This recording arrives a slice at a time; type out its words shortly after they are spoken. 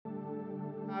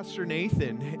Pastor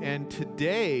Nathan, and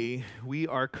today we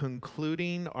are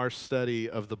concluding our study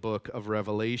of the book of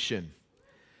Revelation.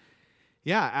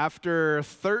 Yeah, after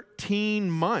 13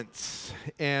 months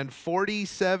and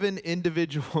 47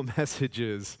 individual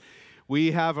messages,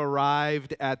 we have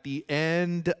arrived at the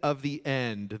end of the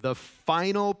end, the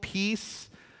final piece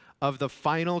of the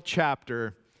final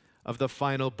chapter of the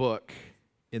final book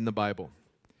in the Bible.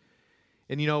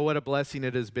 And you know what a blessing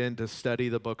it has been to study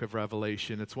the book of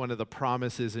Revelation. It's one of the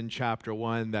promises in chapter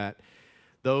 1 that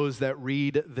those that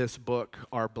read this book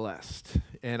are blessed.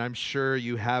 And I'm sure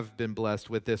you have been blessed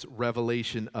with this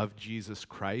revelation of Jesus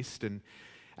Christ. And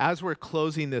as we're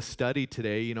closing this study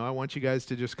today, I want you guys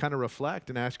to just kind of reflect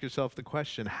and ask yourself the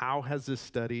question, how has this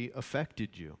study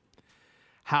affected you?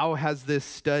 How has this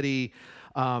study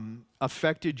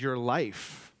affected your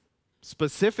life?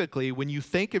 Specifically, when you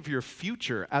think of your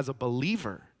future as a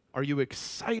believer, are you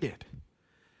excited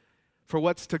for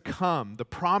what's to come, the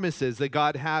promises that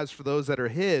God has for those that are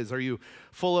His? Are you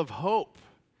full of hope?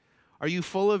 Are you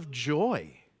full of joy?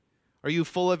 Are you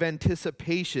full of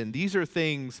anticipation? These are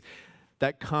things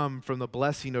that come from the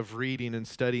blessing of reading and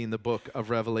studying the book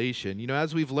of Revelation.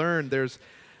 As we've learned, there's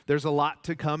a lot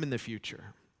to come in the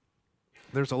future.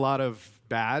 There's a lot of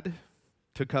bad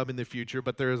to come in the future,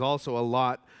 but there is also a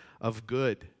lot of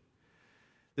good.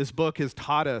 This book has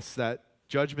taught us that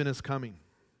judgment is coming.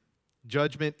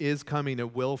 Judgment is coming.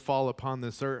 It will fall upon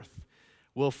this earth.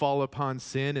 Will fall upon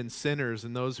sin and sinners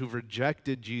and those who've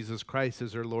rejected Jesus Christ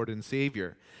as their Lord and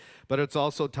Savior. But it's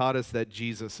also taught us that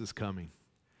Jesus is coming.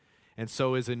 And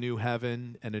so is a new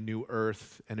heaven and a new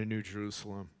earth and a new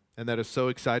Jerusalem. And that is so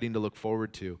exciting to look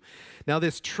forward to. Now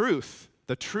this truth,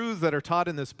 the truths that are taught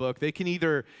in this book, they can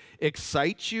either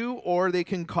excite you or they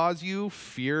can cause you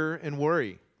fear and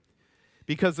worry.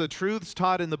 Because the truths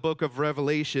taught in the book of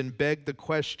Revelation beg the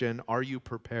question, are you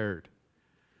prepared?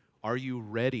 Are you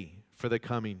ready for the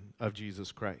coming of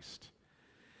Jesus Christ?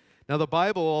 Now the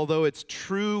Bible, although it's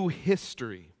true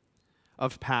history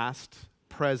of past,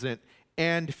 present,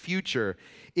 and future,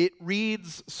 it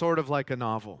reads sort of like a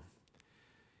novel.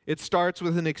 It starts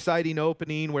with an exciting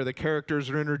opening where the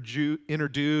characters are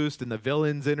introduced and the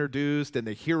villain's introduced and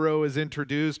the hero is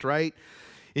introduced, right?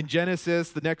 In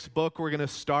Genesis, the next book we're going to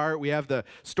start, we have the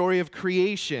story of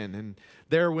creation. And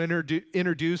there we're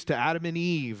introduced to Adam and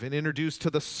Eve and introduced to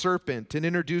the serpent and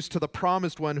introduced to the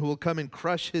promised one who will come and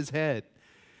crush his head.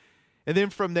 And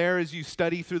then from there, as you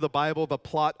study through the Bible, the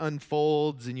plot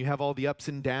unfolds and you have all the ups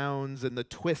and downs and the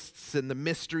twists and the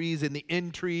mysteries and the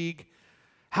intrigue.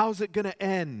 How's it going to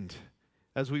end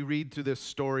as we read through this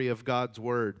story of God's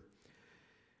Word?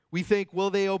 We think, will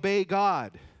they obey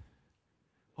God?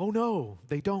 Oh no,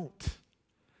 they don't.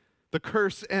 The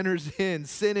curse enters in,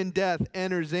 sin and death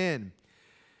enters in.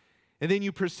 And then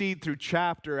you proceed through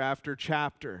chapter after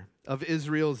chapter of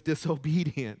Israel's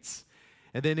disobedience,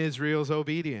 and then Israel's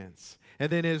obedience, and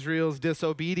then Israel's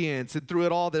disobedience. And through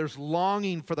it all, there's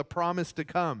longing for the promise to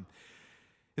come.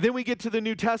 And then we get to the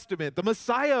New Testament. The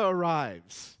Messiah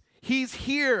arrives. He's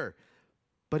here,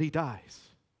 but He dies.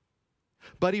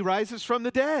 But He rises from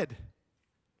the dead.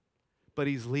 But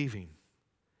He's leaving.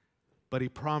 But He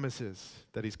promises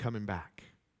that He's coming back.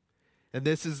 And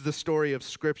this is the story of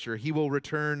Scripture. He will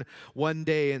return one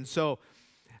day. And so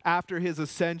after His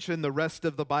ascension, the rest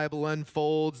of the Bible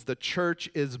unfolds. The church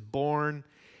is born,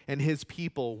 and His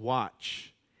people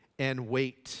watch and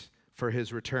wait for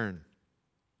His return.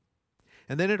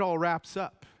 And then it all wraps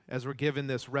up as we're given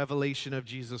this revelation of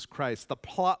Jesus Christ. The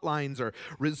plot lines are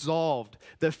resolved.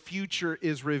 The future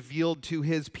is revealed to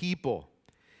His people.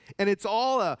 And it's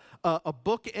all a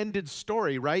book-ended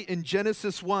story, right? In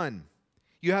Genesis 1,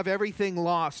 you have everything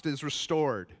lost is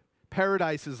restored.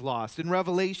 Paradise is lost. In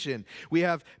Revelation, we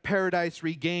have paradise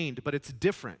regained, but it's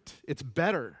different. It's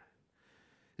better.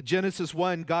 In Genesis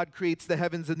 1, God creates the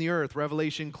heavens and the earth.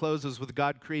 Revelation closes with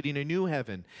God creating a new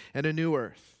heaven and a new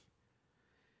earth.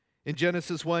 In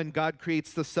Genesis 1, God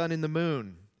creates the sun and the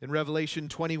moon. In Revelation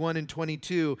 21 and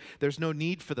 22, there's no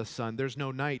need for the sun. There's no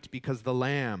night because the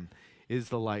Lamb is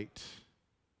the light.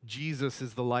 Jesus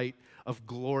is the light of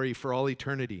glory for all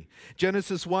eternity.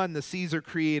 Genesis 1, the seas are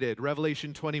created.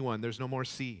 Revelation 21, there's no more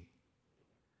sea.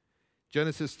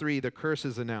 Genesis 3, the curse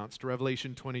is announced.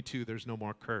 Revelation 22, there's no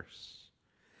more curse.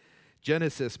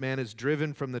 Genesis, man is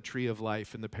driven from the tree of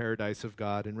life in the paradise of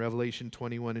God. In Revelation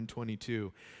 21 and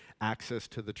 22, access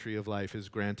to the tree of life is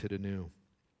granted anew.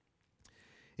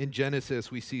 In Genesis,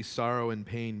 we see sorrow and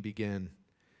pain begin.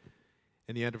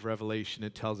 In the end of Revelation,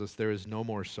 it tells us there is no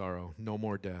more sorrow, no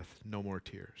more death, no more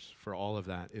tears, for all of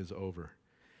that is over.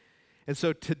 And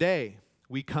so today,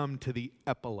 we come to the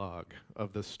epilogue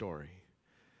of the story.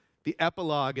 The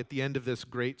epilogue at the end of this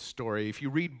great story. If you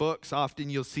read books, often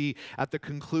you'll see at the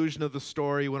conclusion of the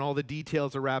story, when all the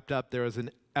details are wrapped up, there is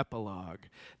an epilogue.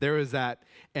 There is that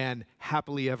and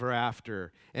happily ever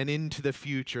after and into the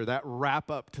future, that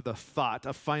wrap up to the thought,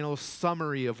 a final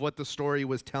summary of what the story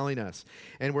was telling us.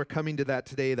 And we're coming to that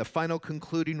today, the final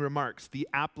concluding remarks, the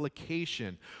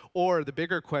application, or the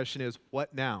bigger question is,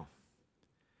 what now?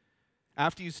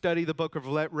 After you study the book of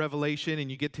Revelation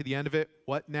and you get to the end of it,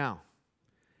 what now?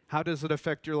 How does it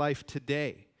affect your life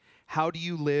today? How do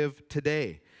you live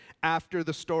today? After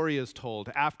the story is told,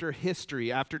 after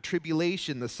history, after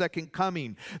tribulation, the second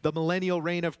coming, the millennial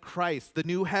reign of Christ, the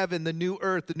new heaven, the new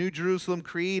earth, the new Jerusalem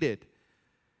created.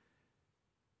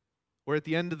 We're at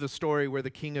the end of the story where the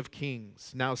King of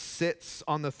Kings now sits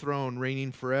on the throne,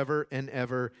 reigning forever and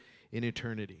ever in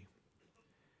eternity.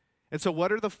 And so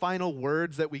what are the final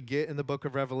words that we get in the book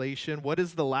of Revelation? What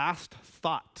is the last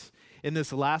thought in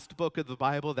this last book of the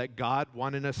Bible that God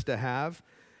wanted us to have?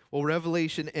 Well,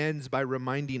 Revelation ends by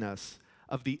reminding us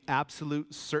of the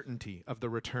absolute certainty of the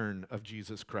return of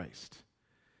Jesus Christ.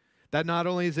 That not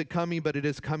only is it coming, but it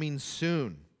is coming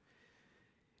soon.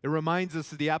 It reminds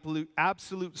us of the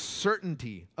absolute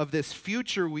certainty of this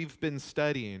future we've been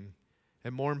studying,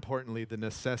 and more importantly, the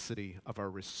necessity of our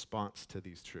response to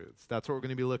these truths. That's what we're going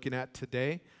to be looking at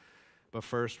today, but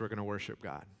first we're going to worship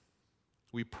God.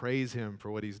 We praise him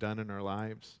for what he's done in our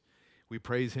lives. We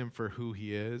praise him for who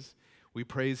he is. We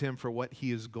praise him for what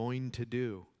he is going to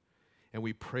do. And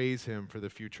we praise him for the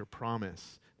future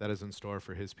promise that is in store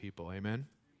for his people. Amen?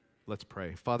 Let's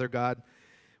pray. Father God,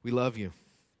 we love you.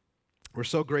 We're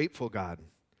so grateful, God,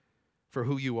 for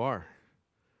who you are.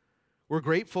 We're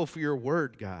grateful for your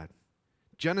word, God.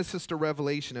 Genesis to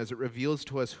Revelation, as it reveals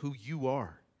to us who you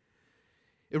are.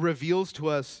 It reveals to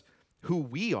us who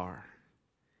we are.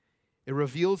 It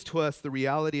reveals to us the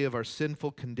reality of our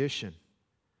sinful condition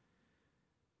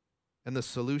and the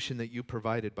solution that you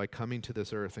provided by coming to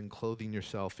this earth and clothing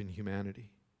yourself in humanity,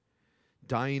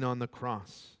 dying on the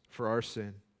cross for our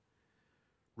sin,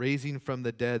 raising from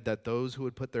the dead that those who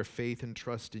would put their faith and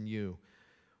trust in you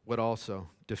would also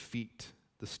defeat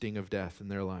the sting of death in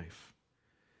their life,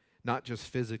 not just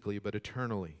physically, but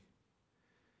eternally.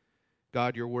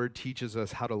 God, your word teaches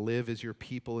us how to live as your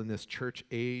people in this church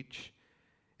age.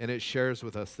 And it shares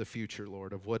with us the future,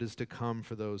 Lord, of what is to come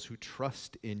for those who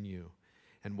trust in you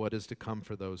and what is to come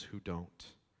for those who don't.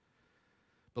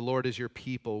 But Lord, as your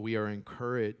people, we are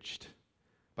encouraged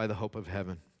by the hope of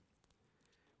heaven.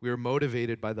 We are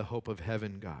motivated by the hope of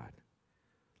heaven, God.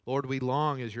 Lord, we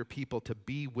long as your people to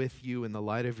be with you in the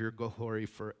light of your glory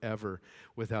forever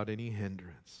without any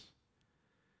hindrance.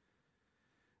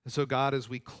 And so, God, as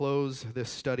we close this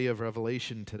study of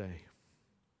Revelation today,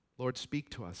 Lord, speak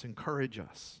to us, encourage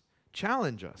us,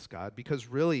 challenge us, God, because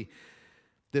really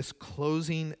this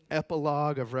closing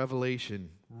epilogue of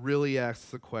Revelation really asks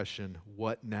the question,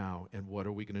 what now, and what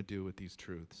are we going to do with these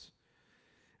truths?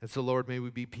 And so, Lord, may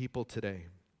we be people today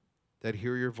that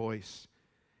hear your voice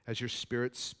as your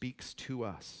Spirit speaks to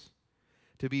us,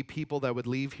 to be people that would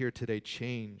leave here today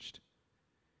changed,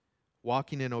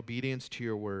 walking in obedience to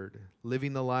your word,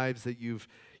 living the lives that you've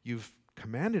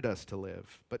commanded us to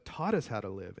live, but taught us how to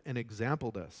live and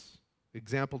exampled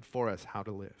for us how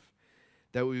to live.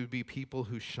 That we would be people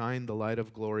who shine the light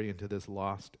of glory into this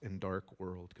lost and dark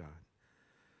world, God.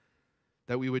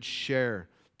 That we would share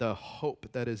the hope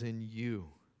that is in you.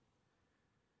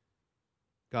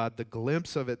 God, the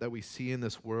glimpse of it that we see in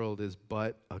this world is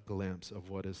but a glimpse of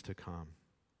what is to come.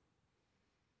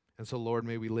 And so, Lord,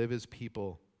 may we live as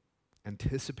people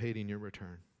anticipating your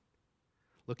return,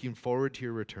 looking forward to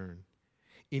your return,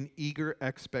 in eager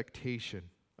expectation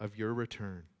of your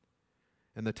return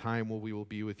and the time when we will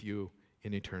be with you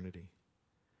in eternity.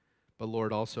 But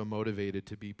Lord, also motivated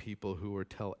to be people who will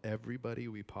tell everybody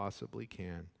we possibly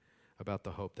can about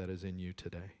the hope that is in you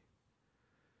today.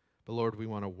 But Lord, we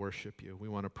want to worship you. We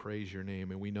want to praise your name,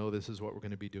 and we know this is what we're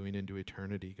going to be doing into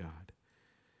eternity, God.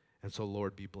 And so,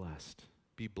 Lord, be blessed.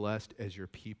 Be blessed as your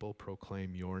people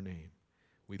proclaim your name.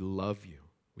 We love you.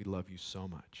 We love you so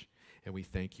much. And we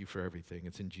thank you for everything.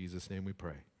 It's in Jesus' name we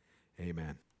pray.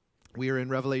 Amen. We are in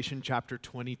Revelation chapter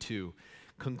 22,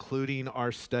 concluding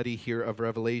our study here of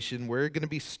Revelation. We're going to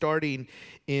be starting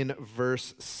in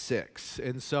verse 6.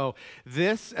 And so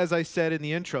this, as I said in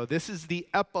the intro, this is the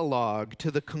epilogue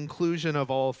to the conclusion of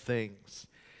all things.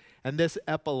 And this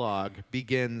epilogue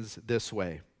begins this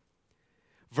way.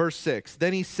 Verse 6,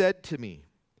 then he said to me,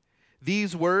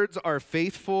 these words are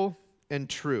faithful and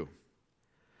true.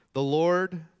 The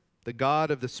Lord, the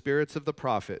God of the spirits of the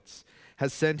prophets,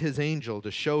 has sent his angel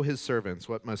to show his servants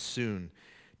what must soon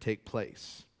take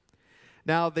place.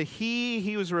 Now, the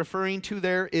he was referring to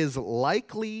there is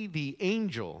likely the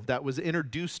angel that was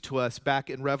introduced to us back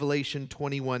in Revelation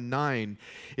 21:9.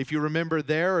 If you remember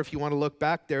there, or if you want to look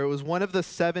back there, it was one of the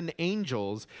 7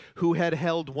 angels who had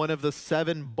held one of the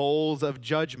 7 bowls of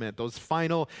judgment, those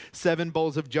final 7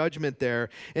 bowls of judgment there.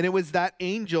 And it was that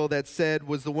angel that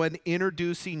was the one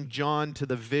introducing John to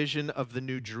the vision of the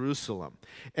New Jerusalem.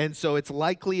 And so it's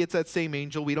likely it's that same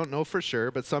angel. We don't know for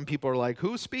sure, but some people are like,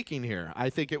 who's speaking here?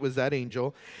 I think it was that angel.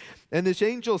 And this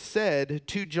angel said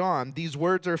to John, these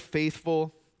words are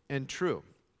faithful and true.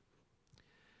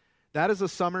 That is a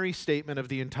summary statement of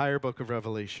the entire book of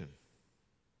Revelation.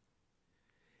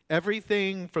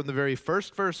 Everything from the very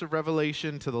first verse of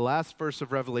Revelation to the last verse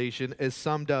of Revelation is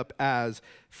summed up as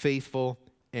faithful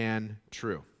and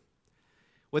true.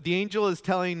 What the angel is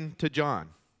telling to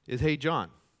John is, hey, John,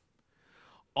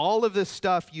 all of this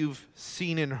stuff you've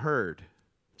seen and heard,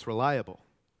 it's reliable,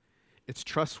 it's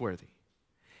trustworthy,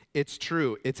 it's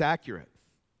true, it's accurate.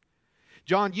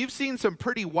 John, you've seen some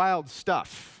pretty wild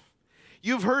stuff.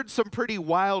 You've heard some pretty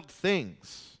wild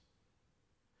things.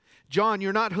 John,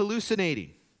 you're not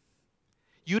hallucinating.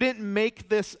 You didn't make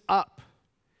this up.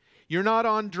 You're not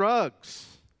on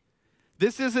drugs.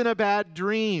 This isn't a bad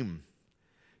dream.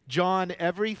 John,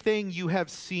 everything you have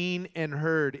seen and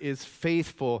heard is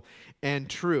faithful and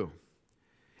true.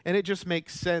 And it just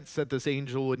makes sense that this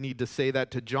angel would need to say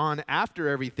that to John after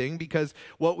everything, because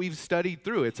what we've studied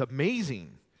through, it's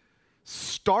amazing,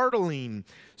 startling,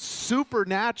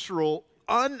 supernatural,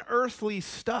 unearthly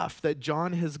stuff that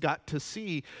John has got to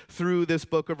see through this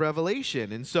book of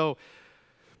Revelation. And so,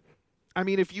 I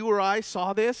mean, if you or I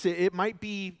saw this, it might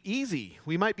be easy.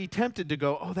 We might be tempted to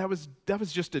go, oh, that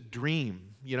was just a dream.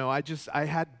 You know, I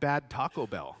had bad Taco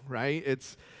Bell, right?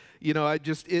 It's, you know,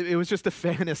 it was just a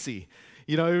fantasy.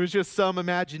 You know, it was just some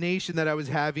imagination that I was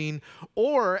having.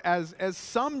 Or as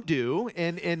some do,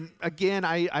 and again,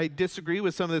 I disagree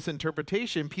with some of this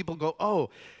interpretation, people go, oh,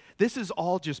 this is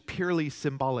all just purely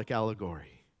symbolic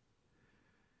allegory.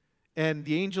 And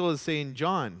the angel is saying,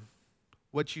 John,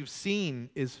 what you've seen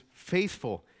is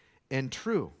faithful and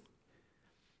true.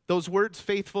 Those words,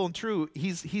 faithful and true,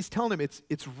 he's telling him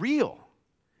it's real.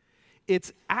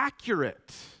 It's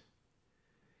accurate.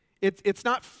 It's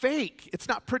not fake. It's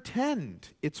not pretend.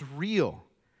 It's real.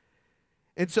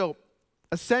 And so,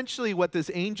 essentially what this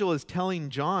angel is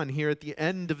telling John here at the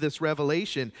end of this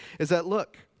revelation is that,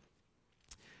 look,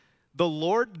 the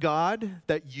Lord God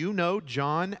that you know,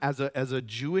 John, as a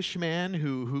Jewish man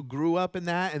who grew up in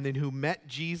that and then who met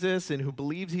Jesus and who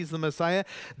believes he's the Messiah,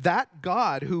 that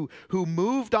God who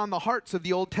moved on the hearts of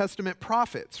the Old Testament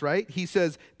prophets, right? He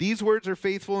says, these words are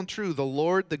faithful and true. The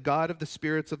Lord, the God of the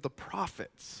spirits of the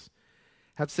prophets,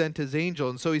 have sent his angel.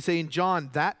 And so he's saying, John,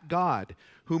 that God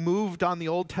who moved on the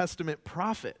Old Testament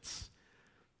prophets,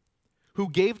 who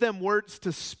gave them words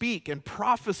to speak and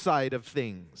prophesied of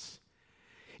things,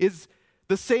 is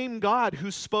the same God who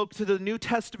spoke to the New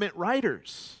Testament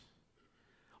writers.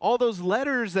 All those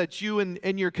letters that you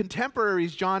and your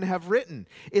contemporaries, John, have written.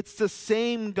 It's the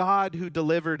same God who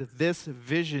delivered this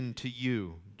vision to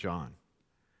you, John.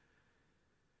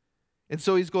 And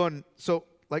so he's going,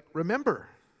 remember.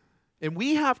 And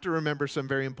we have to remember some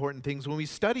very important things when we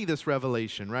study this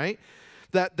revelation, right?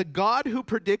 That the God who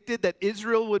predicted that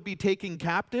Israel would be taken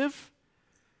captive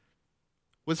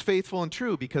was faithful and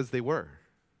true, because they were.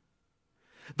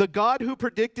 The God who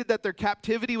predicted that their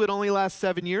captivity would only last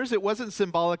 7 years, it wasn't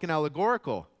symbolic and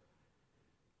allegorical.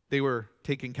 They were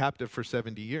taken captive for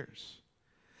 70 years.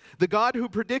 The God who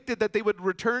predicted that they would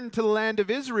return to the land of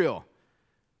Israel,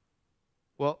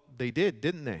 well, they did,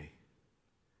 didn't they?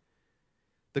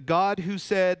 The God who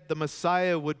said the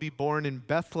Messiah would be born in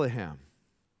Bethlehem,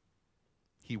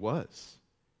 he was.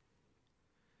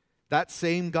 That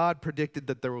same God predicted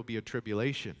that there will be a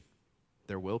tribulation.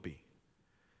 There will be.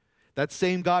 That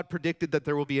same God predicted that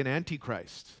there will be an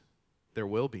Antichrist. There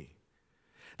will be.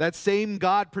 That same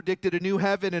God predicted a new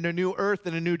heaven and a new earth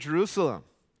and a new Jerusalem.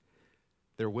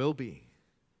 There will be.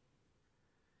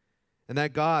 And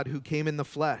that God who came in the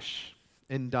flesh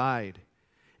and died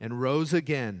and rose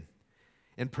again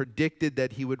and predicted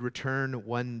that he would return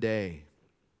one day,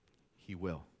 he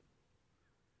will.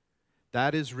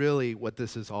 That is really what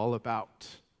this is all about.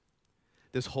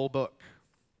 This whole book.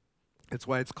 It's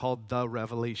why it's called the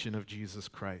Revelation of Jesus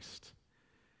Christ.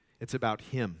 It's about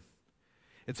him.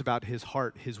 It's about his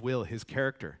heart, his will, his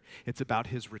character. It's about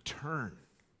his return.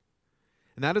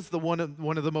 And that is one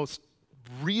of the most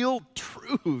real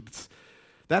truths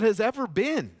that has ever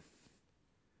been.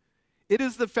 It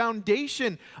is the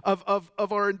foundation of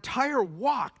our entire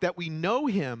walk, that we know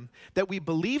him, that we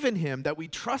believe in him, that we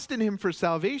trust in him for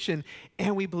salvation,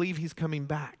 and we believe he's coming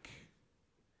back.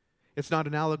 It's not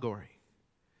an allegory.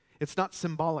 It's not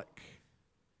symbolic.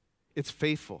 It's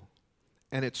faithful,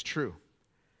 and it's true.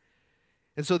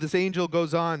 And so this angel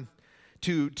goes on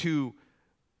to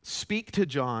speak to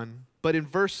John, but in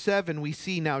verse 7 we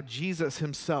see now Jesus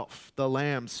himself, the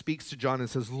Lamb, speaks to John and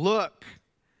says, "Look,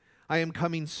 I am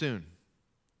coming soon."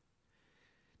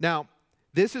 Now,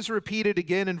 this is repeated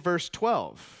again in verse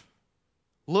 12.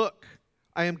 "Look,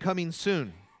 I am coming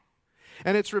soon."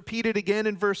 And it's repeated again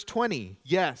in verse 20.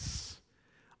 "Yes,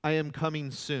 I am coming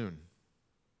soon."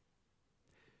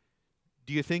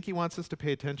 Do you think he wants us to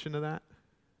pay attention to that?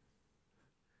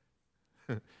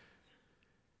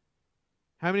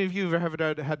 How many of you have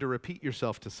ever had to repeat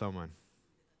yourself to someone?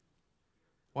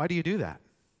 Why do you do that?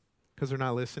 Because they're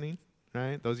not listening,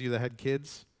 right? Those of you that had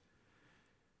kids,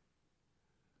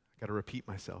 I got to repeat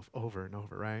myself over and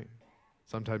over, right?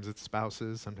 Sometimes it's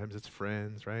spouses, sometimes it's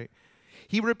friends, right?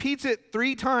 He repeats it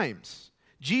 3 times.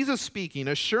 Jesus speaking,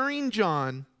 assuring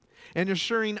John and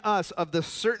assuring us of the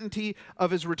certainty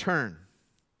of his return.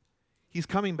 He's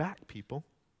coming back, people.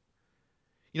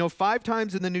 5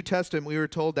 times in the New Testament we were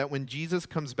told that when Jesus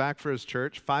comes back for his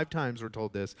church, 5 times we're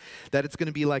told this, that it's going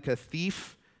to be like a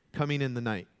thief coming in the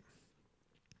night.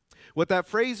 What that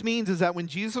phrase means is that when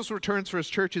Jesus returns for his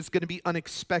church, it's going to be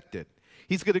unexpected.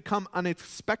 He's going to come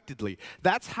unexpectedly.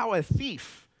 That's how a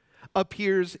thief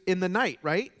appears in the night,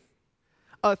 right?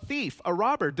 A thief, a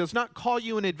robber, does not call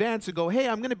you in advance and go, "Hey,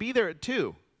 I'm going to be there at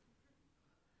 2.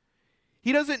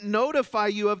 He doesn't notify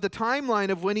you of the timeline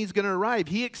of when he's going to arrive.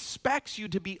 He expects you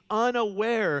to be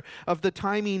unaware of the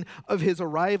timing of his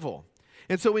arrival.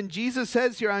 And so when Jesus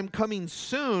says here, "I'm coming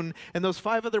soon," and those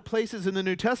 5 other places in the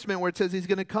New Testament where it says he's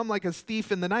going to come like a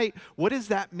thief in the night, what does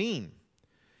that mean?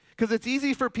 Because it's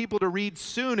easy for people to read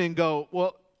soon and go,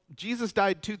 well, Jesus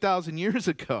died 2,000 years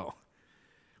ago.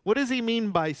 What does he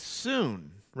mean by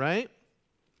soon, right?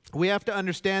 We have to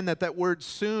understand that that word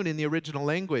soon in the original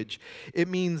language, it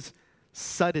means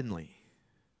suddenly.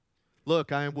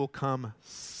 Look, I will come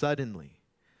suddenly.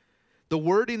 The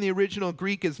word in the original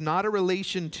Greek is not a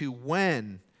relation to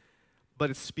when,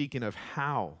 but it's speaking of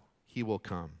how he will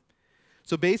come.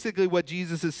 So basically what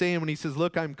Jesus is saying when he says,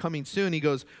 "Look, I'm coming soon," he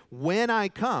goes, when I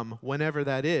come, whenever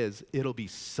that is, it'll be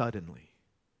suddenly.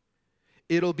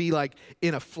 It'll be like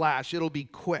in a flash. It'll be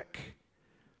quick.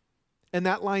 And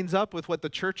that lines up with what the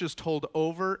church is told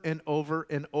over and over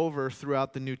and over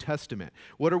throughout the New Testament.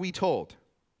 What are we told?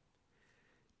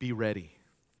 Be ready,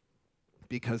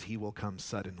 because he will come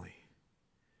suddenly.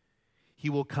 He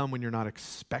will come when you're not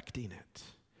expecting it.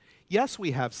 Yes,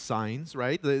 we have signs,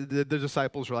 right? The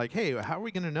disciples were like, "Hey, how are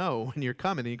we going to know when you're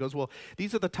coming?" And he goes, "Well,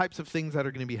 these are the types of things that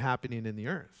are going to be happening in the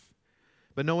earth.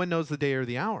 But no one knows the day or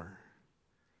the hour."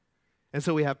 And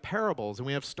so we have parables and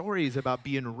we have stories about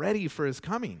being ready for his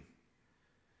coming.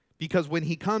 Because when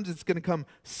he comes, it's going to come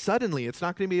suddenly. It's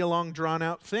not going to be a long,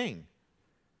 drawn-out thing.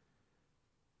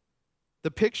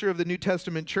 The picture of the New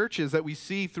Testament churches that we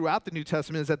see throughout the New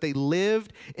Testament is that they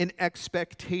lived in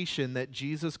expectation that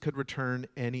Jesus could return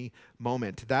any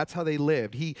moment. That's how they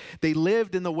lived. They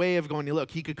lived in the way of going,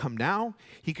 look, he could come now,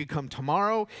 he could come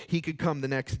tomorrow, he could come the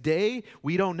next day.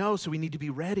 We don't know, so we need to be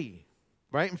ready.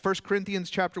 Right? In 1 Corinthians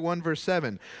chapter 1, verse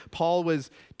 7, Paul was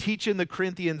teaching the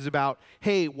Corinthians about,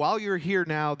 hey, while you're here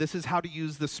now, this is how to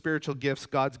use the spiritual gifts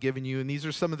God's given you. And these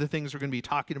are some of the things we're going to be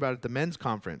talking about at the men's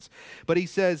conference. But he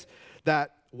says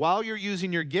that while you're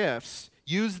using your gifts,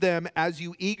 use them as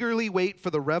you eagerly wait for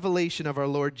the revelation of our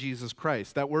Lord Jesus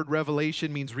Christ. That word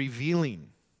revelation means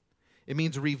revealing. It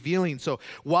means revealing. So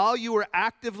while you are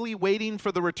actively waiting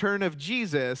for the return of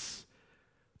Jesus,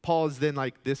 Paul is then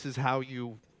like, this is how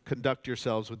you conduct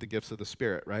yourselves with the gifts of the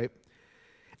Spirit, right?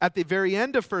 At the very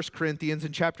end of 1 Corinthians,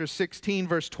 in chapter 16,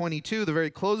 verse 22, the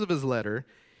very close of his letter,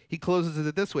 he closes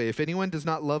it this way: if anyone does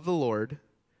not love the Lord,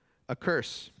 a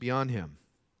curse be on him.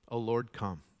 O Lord,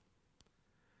 come.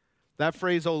 That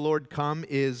phrase, O Lord, come,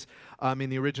 is in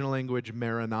the original language,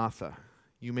 Maranatha.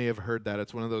 You may have heard that.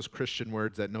 It's one of those Christian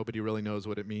words that nobody really knows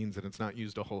what it means, and it's not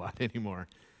used a whole lot anymore.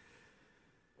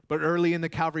 But early in the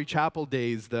Calvary Chapel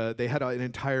days, they had an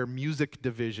entire music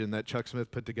division that Chuck Smith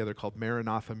put together called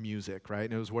Maranatha Music, right?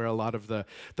 And it was where a lot of the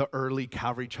early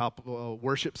Calvary Chapel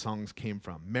worship songs came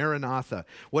from. Maranatha.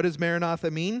 What does Maranatha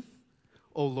mean?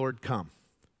 O Lord, come.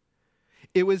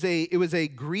 It was a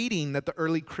greeting that the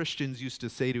early Christians used to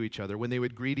say to each other when they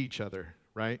would greet each other,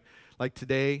 right? Like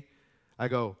today, I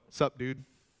go, sup, dude?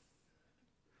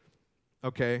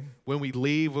 Okay, when we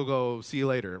leave, we'll go, see you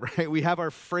later, right? We have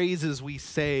our phrases we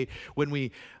say when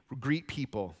we greet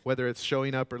people, whether it's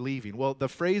showing up or leaving. Well, the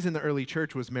phrase in the early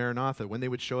church was Maranatha. When they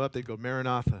would show up, they'd go,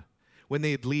 Maranatha. When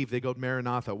they'd leave, they'd go,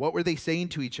 Maranatha. What were they saying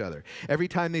to each other? Every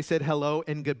time they said hello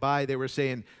and goodbye, they were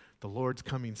saying, The Lord's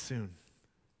coming soon.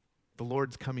 The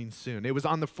Lord's coming soon. It was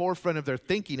on the forefront of their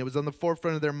thinking. It was on the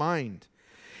forefront of their mind.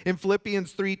 In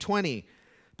Philippians 3:20,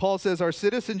 Paul says, our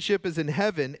citizenship is in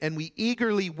heaven, and we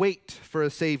eagerly wait for a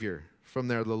Savior from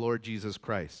there, the Lord Jesus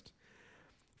Christ.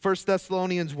 1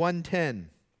 Thessalonians 1:10,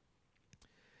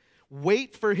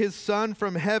 wait for his Son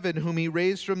from heaven, whom he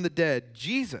raised from the dead,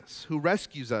 Jesus, who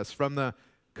rescues us from the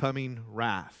coming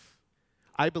wrath.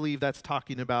 I believe that's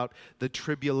talking about the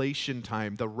tribulation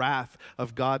time, the wrath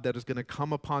of God that is going to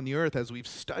come upon the earth as we've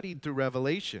studied through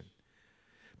Revelation.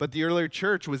 But the earlier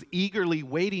church was eagerly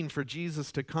waiting for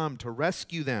Jesus to come to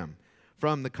rescue them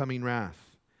from the coming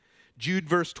wrath. Jude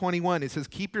verse 21, it says,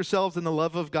 keep yourselves in the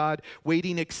love of God,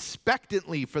 waiting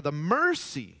expectantly for the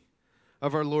mercy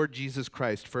of our Lord Jesus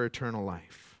Christ for eternal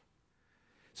life.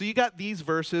 So you got these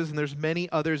verses, and there's many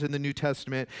others in the New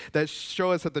Testament that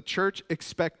show us that the church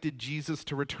expected Jesus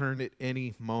to return at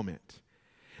any moment.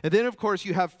 And then, of course,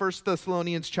 you have 1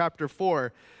 Thessalonians chapter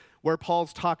 4, where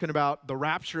Paul's talking about the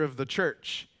rapture of the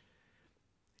church.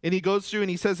 And he goes through and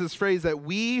he says this phrase that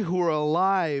we who are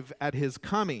alive at his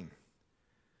coming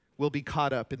will be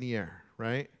caught up in the air,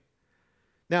 right?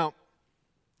 Now,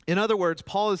 in other words,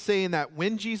 Paul is saying that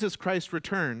when Jesus Christ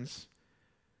returns,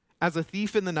 as a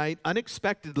thief in the night,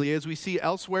 unexpectedly, as we see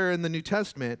elsewhere in the New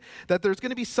Testament, that there's going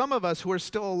to be some of us who are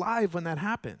still alive when that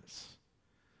happens.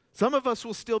 Some of us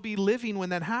will still be living when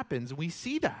that happens, and we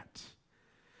see that.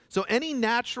 So any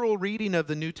natural reading of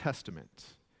the New Testament,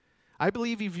 I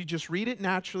believe if you just read it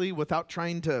naturally without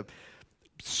trying to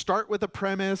start with a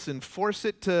premise and force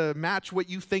it to match what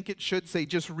you think it should say,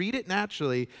 just read it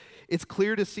naturally, it's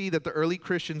clear to see that the early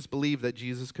Christians believed that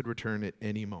Jesus could return at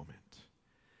any moment.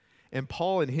 And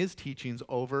Paul, in his teachings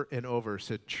over and over,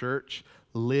 said, church,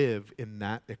 live in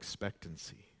that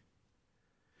expectancy.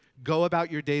 Go about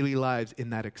your daily lives in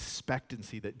that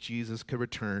expectancy that Jesus could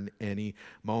return any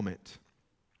moment.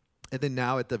 And then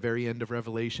now at the very end of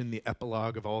Revelation, the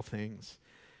epilogue of all things,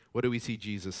 what do we see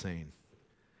Jesus saying?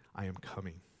 I am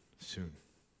coming soon.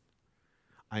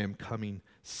 I am coming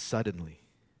suddenly.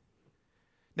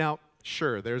 Now,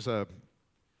 sure, there's a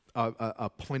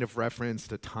point of reference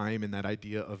to time in that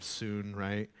idea of soon,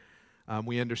 right?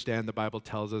 We understand the Bible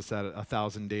tells us that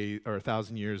 1,000 days or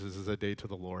 1,000 years is a day to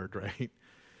the Lord, right?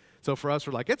 So for us,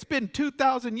 we're like, it's been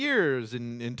 2,000 years,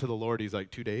 and to the Lord, he's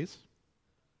like 2 days,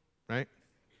 right?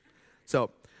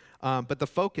 So, but the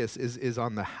focus is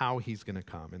on the how he's going to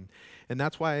come, and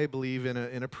that's why I believe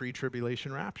in a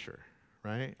pre-tribulation rapture.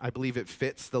 Right? I believe it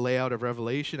fits the layout of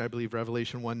Revelation. I believe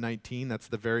Revelation 1:19, that's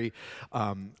the very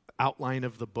outline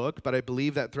of the book. But I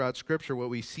believe that throughout Scripture, what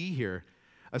we see here,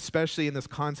 especially in this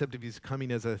concept of he's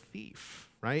coming as a thief,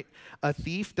 right? A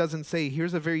thief doesn't say,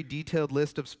 here's a very detailed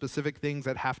list of specific things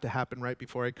that have to happen right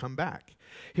before I come back.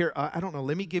 Here, I don't know,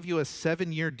 let me give you a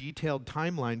 7-year detailed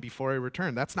timeline before I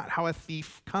return. That's not how a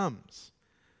thief comes.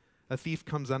 A thief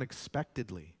comes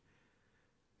unexpectedly.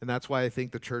 And that's why I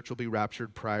think the church will be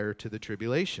raptured prior to the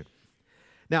tribulation.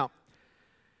 Now,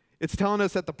 it's telling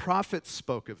us that the prophets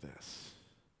spoke of this.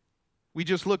 We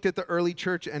just looked at the early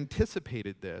church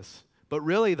anticipated this. But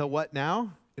really, the what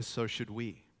now is so should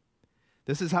we.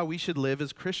 This is how we should live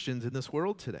as Christians in this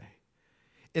world today,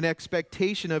 in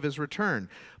expectation of his return.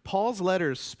 Paul's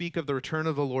letters speak of the return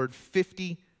of the Lord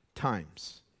 50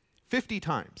 times. 50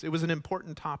 times. It was an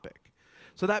important topic.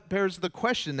 So that bears the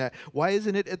question that why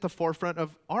isn't it at the forefront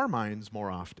of our minds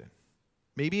more often?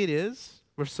 Maybe it is.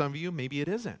 For some of you, maybe it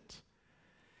isn't.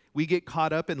 We get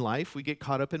caught up in life. We get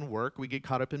caught up in work. We get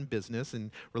caught up in business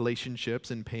and relationships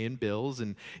and paying bills.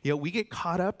 And, we get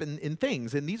caught up in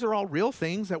things. And these are all real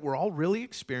things that we're all really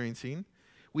experiencing.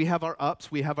 We have our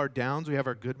ups. We have our downs. We have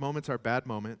our good moments, our bad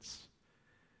moments.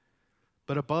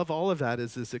 But above all of that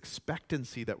is this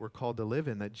expectancy that we're called to live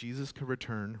in, that Jesus could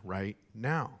return right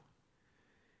now.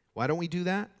 Why don't we do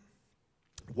that?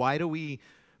 Why do we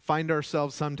find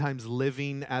ourselves sometimes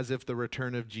living as if the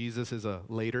return of Jesus is a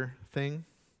later thing?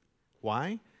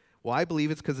 Why? Well, I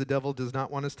believe it's because the devil does not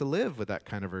want us to live with that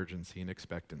kind of urgency and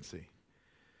expectancy.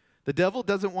 The devil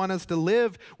doesn't want us to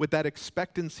live with that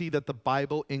expectancy that the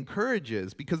Bible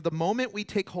encourages, because the moment we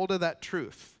take hold of that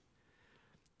truth,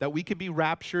 that we could be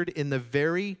raptured in the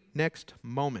very next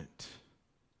moment,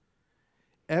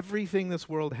 everything this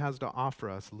world has to offer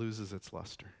us loses its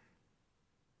luster.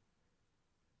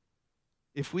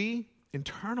 If we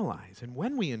internalize, and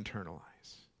when we internalize,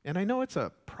 and I know it's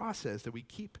a process that we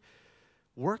keep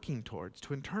working towards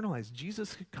to internalize,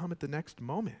 Jesus could come at the next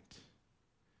moment.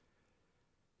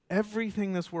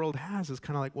 Everything this world has is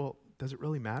kind of like, well, does it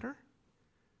really matter?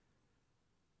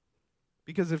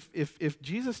 Because if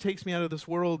Jesus takes me out of this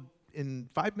world in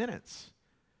 5 minutes,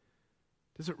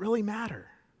 does it really matter?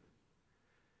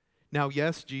 Now,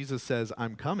 yes, Jesus says,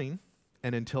 I'm coming,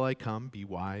 and until I come, be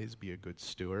wise, be a good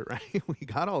steward, right? We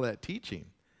got all that teaching.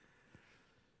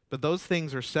 But those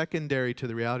things are secondary to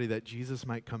the reality that Jesus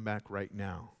might come back right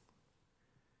now.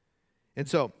 And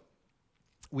so,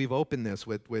 we've opened this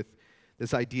with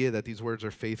this idea that these words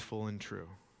are faithful and true,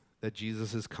 that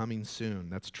Jesus is coming soon.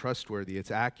 That's trustworthy.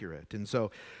 It's accurate. And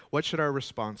so what should our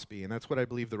response be? And that's what I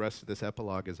believe the rest of this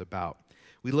epilogue is about.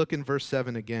 We look in verse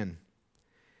 7 again.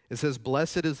 It says,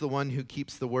 "Blessed is the one who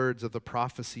keeps the words of the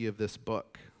prophecy of this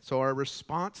book." So our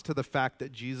response to the fact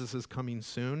that Jesus is coming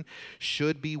soon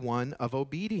should be one of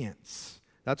obedience.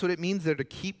 That's what it means there, to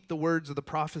keep the words of the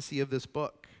prophecy of this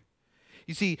book.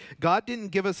 You see, God didn't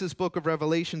give us this book of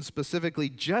Revelation specifically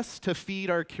just to feed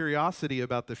our curiosity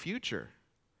about the future.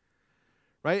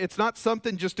 Right? It's not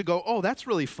something just to go, oh, that's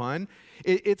really fun.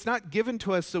 It's not given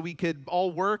to us so we could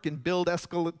all work and build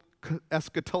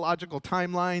eschatological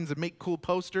timelines and make cool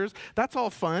posters. That's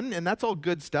all fun and that's all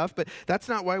good stuff, but that's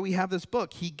not why we have this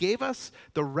book. He gave us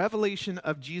the revelation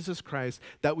of Jesus Christ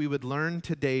that we would learn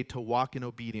today to walk in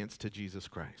obedience to Jesus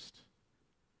Christ.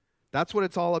 That's what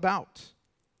it's all about.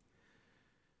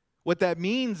 What that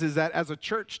means is that as a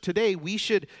church today, we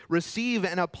should receive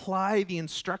and apply the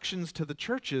instructions to the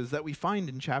churches that we find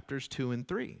in chapters 2 and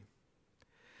 3.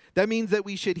 That means that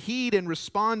we should heed and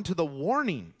respond to the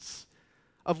warnings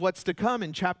of what's to come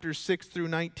in chapters 6 through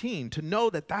 19, to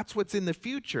know that that's what's in the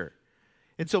future.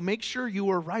 And so make sure you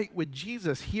are right with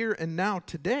Jesus here and now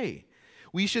today.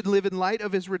 We should live in light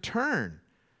of his return,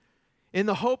 in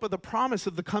the hope of the promise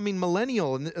of the coming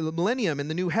millennium and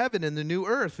the new heaven and the new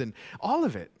earth, and all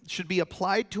of it should be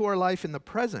applied to our life in the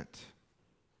present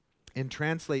and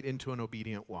translate into an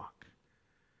obedient walk.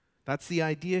 That's the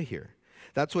idea here.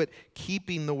 That's what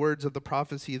keeping the words of the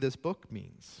prophecy of this book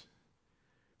means.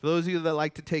 For those of you that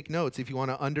like to take notes, if you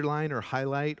want to underline or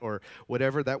highlight or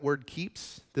whatever that word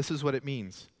keeps, this is what it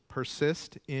means: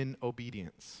 persist in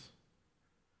obedience.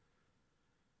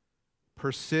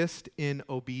 Persist in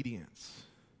obedience.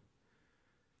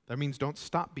 That means don't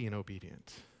stop being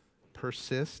obedient.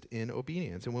 Persist in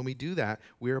obedience. And when we do that,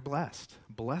 we are blessed.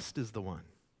 Blessed is the one.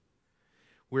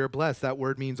 We are blessed. That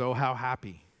word means, oh, how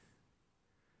happy.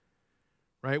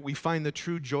 Right? We find the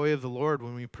true joy of the Lord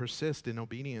when we persist in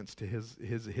obedience to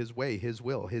his way, his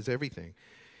will, his everything.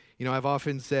 You know, I've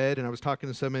often said, and I was talking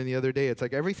to somebody the other day, it's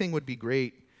like everything would be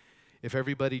great if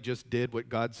everybody just did what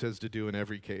God says to do in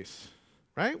every case.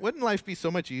 Right? Wouldn't life be so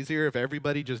much easier if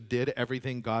everybody just did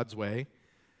everything God's way?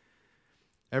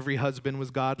 Every husband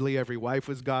was godly, every wife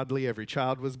was godly, every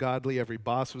child was godly, every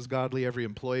boss was godly, every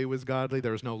employee was godly.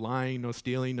 There was no lying, no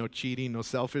stealing, no cheating, no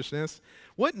selfishness.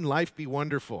 Wouldn't life be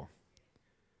wonderful?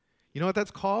 You know what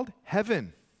that's called?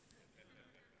 Heaven.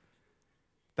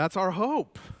 That's our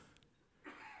hope.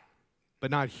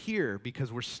 But not here,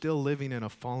 because we're still living in a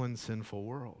fallen, sinful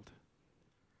world.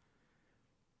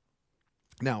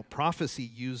 Now, prophecy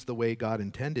used the way God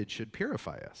intended should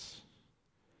purify us.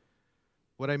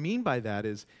 What I mean by that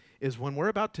is when we're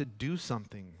about to do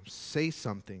something, say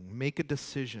something, make a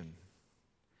decision,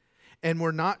 and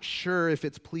we're not sure if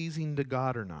it's pleasing to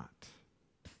God or not.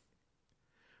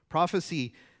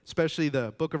 Prophecy, especially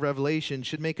the book of Revelation,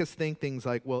 should make us think things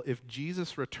like, well, if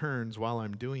Jesus returns while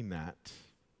I'm doing that,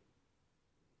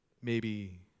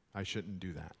 maybe I shouldn't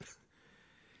do that.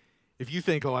 If you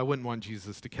think, oh, I wouldn't want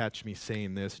Jesus to catch me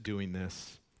saying this, doing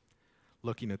this,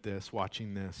 looking at this,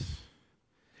 watching this.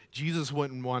 I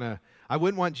wouldn't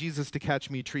want Jesus to catch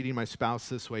me treating my spouse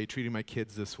this way, treating my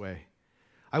kids this way.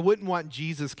 I wouldn't want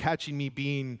Jesus catching me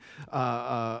being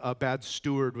a bad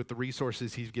steward with the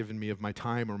resources he's given me of my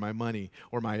time or my money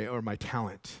or my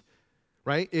talent,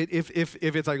 right? If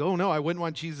it's like, oh no, I wouldn't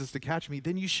want Jesus to catch me,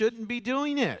 then you shouldn't be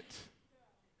doing it.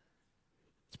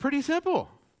 It's pretty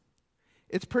simple.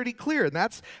 It's pretty clear, and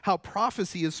that's how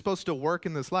prophecy is supposed to work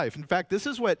in this life. In fact, this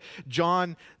is what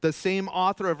John, the same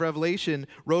author of Revelation,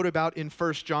 wrote about in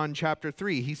 1 John chapter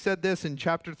 3. He said this in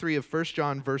chapter 3 of 1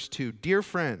 John verse 2, "Dear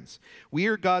friends, we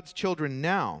are God's children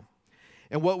now,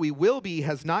 and what we will be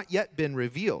has not yet been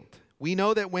revealed. We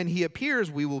know that when he appears,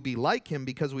 we will be like him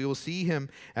because we will see him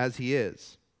as he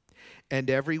is. And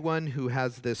everyone who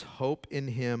has this hope in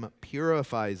him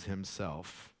purifies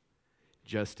himself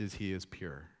just as he is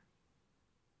pure."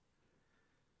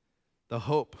 The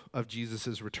hope of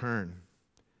Jesus' return,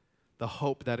 the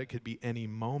hope that it could be any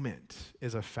moment,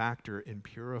 is a factor in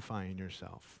purifying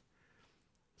yourself.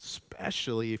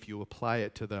 Especially if you apply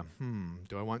it to the,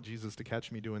 do I want Jesus to catch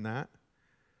me doing that?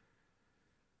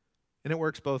 And it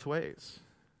works both ways.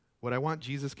 Would I want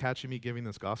Jesus catching me giving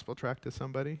this gospel tract to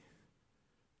somebody?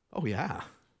 Oh yeah.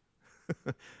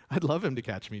 I'd love him to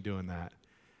catch me doing that.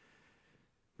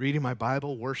 reading my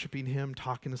Bible, worshiping him,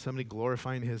 talking to somebody,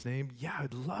 glorifying his name. Yeah,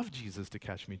 I'd love Jesus to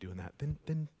catch me doing that.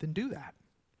 Then do that.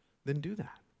 Then do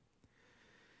that.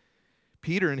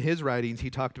 Peter, in his writings,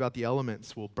 he talked about the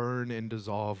elements will burn and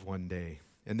dissolve one day.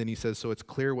 And then he says, so it's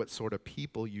clear what sort of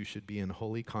people you should be in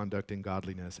holy conduct and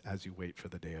godliness as you wait for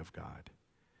the day of God.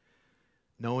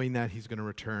 Knowing that he's going to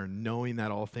return, knowing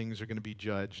that all things are going to be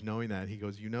judged, knowing that, he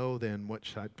goes, you know then what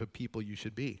type of people you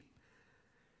should be.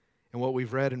 And what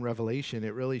we've read in Revelation,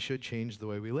 it really should change the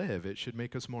way we live. It should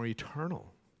make us more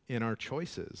eternal in our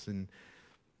choices. And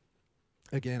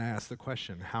again, I ask the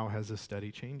question, how has this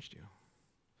study changed you?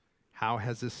 How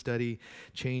has this study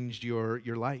changed your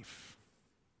life,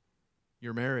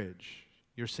 your marriage,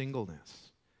 your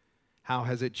singleness? How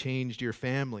has it changed your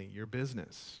family, your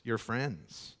business, your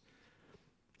friends?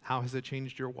 How has it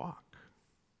changed your walk?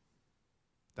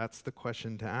 That's the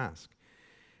question to ask.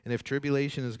 And if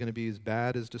tribulation is going to be as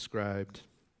bad as described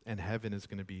and heaven is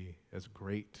going to be as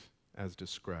great as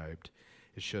described,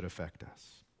 it should affect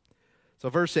us. So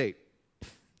verse 8,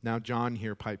 now John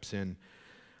here pipes in,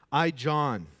 I,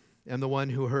 John, am the one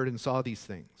who heard and saw these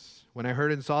things. When I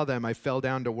heard and saw them, I fell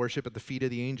down to worship at the feet of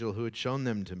the angel who had shown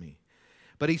them to me.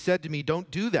 But he said to me,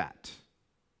 don't do that.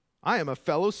 I am a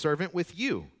fellow servant with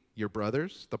you, your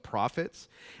brothers, the prophets,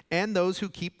 and those who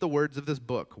keep the words of this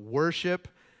book. Worship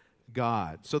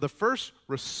God. So the first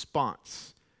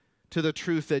response to the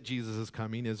truth that Jesus is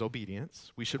coming is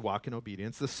obedience. We should walk in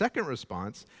obedience. The second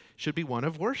response should be one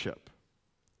of worship.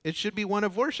 It should be one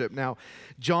of worship. Now,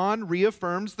 John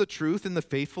reaffirms the truth and the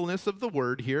faithfulness of the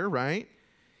word here, right?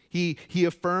 He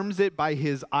affirms it by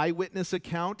his eyewitness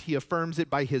account. He affirms it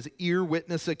by his ear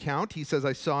witness account. He says,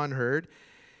 I saw and heard.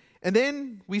 And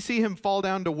then we see him fall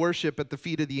down to worship at the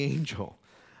feet of the angel.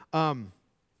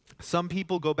 Some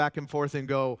people go back and forth and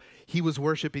go, he was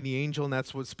worshiping the angel, and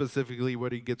that's specifically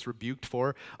what he gets rebuked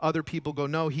for. Other people go,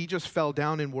 no, he just fell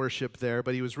down in worship there,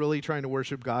 but he was really trying to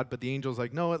worship God. But the angel's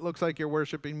like, no, it looks like you're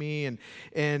worshiping me.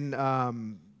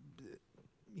 And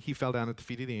he fell down at the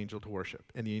feet of the angel to worship.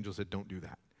 And the angel said, don't do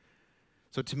that.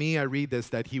 So to me, I read this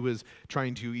that he was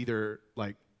trying to either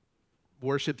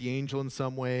worship the angel in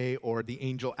some way, or the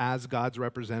angel as God's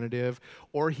representative,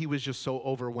 or he was just so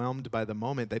overwhelmed by the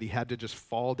moment that he had to just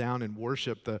fall down and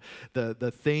worship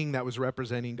the thing that was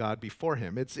representing God before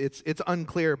him. It's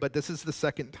unclear, but this is the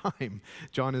second time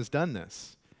John has done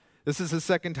this. This is the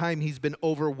second time he's been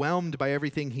overwhelmed by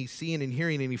everything he's seeing and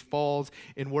hearing, and he falls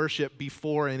in worship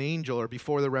before an angel or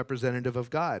before the representative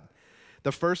of God.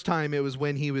 The first time it was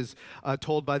when he was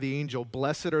told by the angel,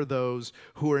 blessed are those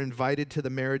who are invited to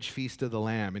the marriage feast of the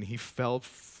Lamb. And he fell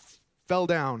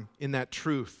down in that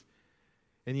truth.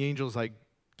 And the angel's like,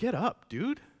 get up,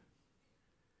 dude.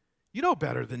 You know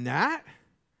better than that.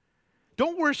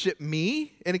 Don't worship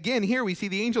me. And again, here we see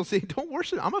the angel saying, don't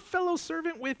worship. I'm a fellow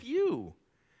servant with you.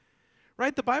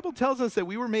 Right? The Bible tells us that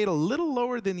we were made a little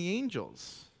lower than the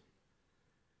angels.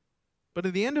 But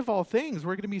at the end of all things,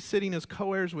 we're going to be sitting as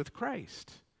co-heirs with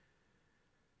Christ.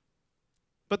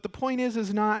 But the point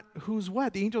is not who's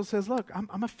what. The angel says, look,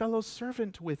 I'm a fellow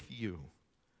servant with you.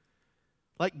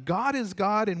 Like God is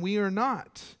God and we are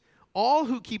not. All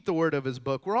who keep the word of his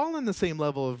book, we're all in the same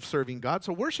level of serving God,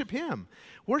 so worship him.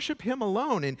 Worship him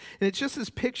alone. And it's just this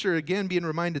picture, again, being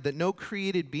reminded that no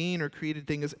created being or created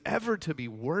thing is ever to be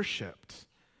worshipped.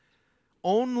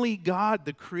 Only God,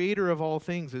 the creator of all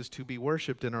things, is to be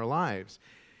worshiped in our lives.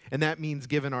 And that means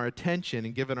given our attention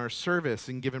and given our service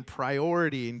and given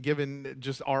priority and given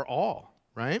just our all,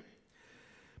 right?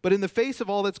 But in the face of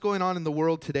all that's going on in the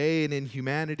world today and in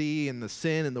humanity and the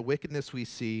sin and the wickedness we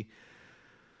see,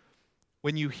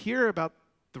 when you hear about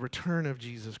the return of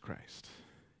Jesus Christ,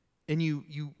 and you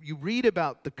read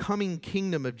about the coming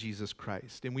kingdom of Jesus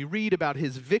Christ, and we read about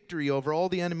his victory over all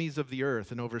the enemies of the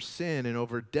earth and over sin and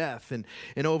over death and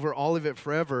over all of it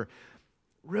forever,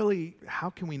 really, how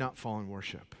can we not fall in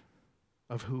worship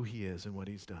of who he is and what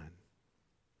he's done?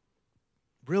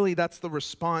 Really, that's the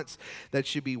response that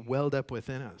should be welled up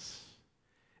within us.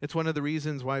 It's one of the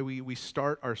reasons why we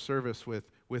start our service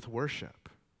with worship,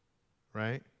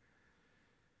 right?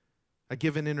 I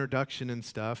give an introduction and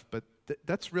stuff, but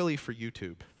that's really for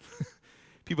YouTube.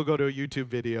 People go to a YouTube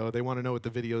video, they want to know what the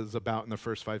video is about in the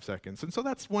first 5 seconds. And so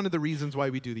that's one of the reasons why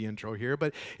we do the intro here,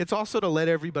 but it's also to let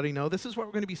everybody know this is what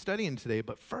we're going to be studying today.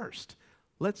 But first,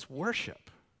 let's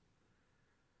worship.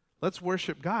 Let's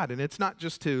worship God. And it's not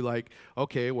just to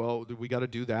okay, well, we got to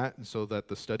do that and so that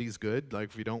the study's good. Like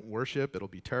if we don't worship, it'll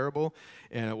be terrible.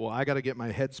 And well, I got to get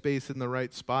my headspace in the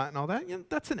right spot and all that.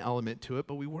 That's an element to it,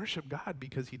 but we worship God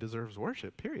because he deserves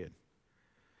worship, period.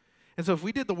 And so if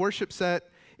we did the worship set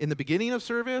in the beginning of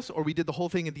service or we did the whole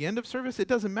thing at the end of service, it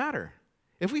doesn't matter.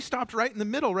 If we stopped right in the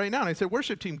middle right now and I said,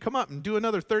 worship team, come up and do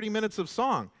another 30 minutes of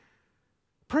song,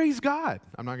 praise God.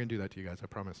 I'm not going to do that to you guys, I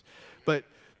promise. But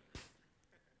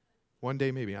one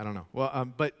day maybe, I don't know.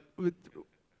 Well, but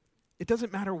it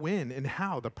doesn't matter when and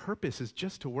how. The purpose is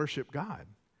just to worship God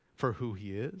for who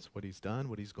he is, what he's done,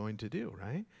 what he's going to do,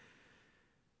 right?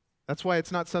 That's why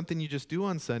it's not something you just do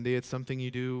on Sunday. It's something you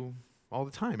do all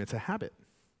the time. It's a habit.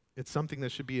 It's something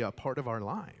that should be a part of our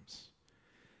lives.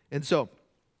 And so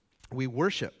we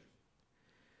worship.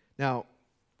 Now,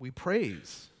 we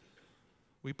praise.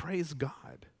 We praise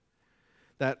God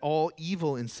that all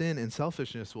evil and sin and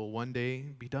selfishness will one day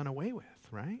be done away with,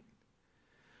 right?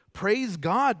 Praise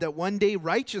God that one day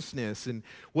righteousness and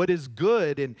what is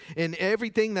good and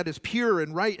everything that is pure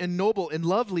and right and noble and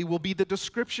lovely will be the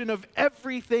description of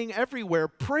everything everywhere.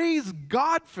 Praise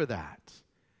God for that.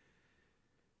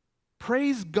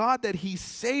 Praise God that he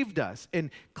saved us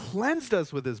and cleansed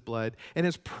us with his blood and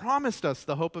has promised us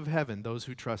the hope of heaven, those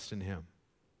who trust in him.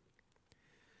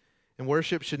 And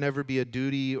worship should never be a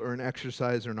duty or an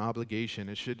exercise or an obligation.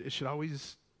 It should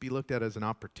always be looked at as an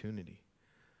opportunity,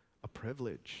 a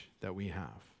privilege that we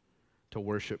have to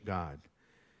worship God.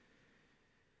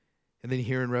 And then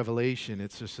here in Revelation,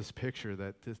 it's just this picture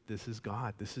that this is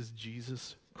God. This is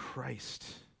Jesus Christ.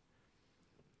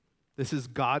 This is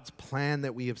God's plan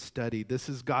that we have studied. This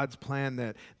is God's plan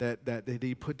that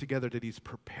he put together, that he's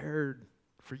prepared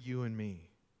for you and me.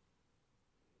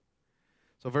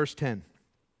 So verse 10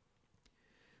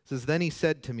 says, then he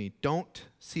said to me, don't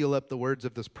seal up the words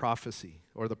of this prophecy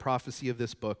or the prophecy of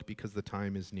this book because the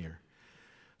time is near.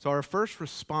 So our first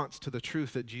response to the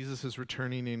truth that Jesus is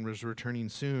returning and was returning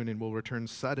soon and will return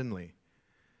suddenly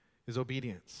is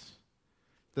obedience.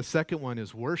 The second one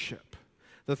is worship.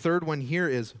 The third one here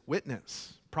is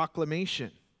witness,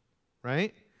 proclamation,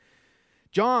 right?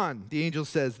 John, the angel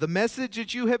says, the message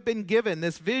that you have been given,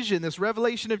 this vision, this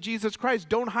revelation of Jesus Christ,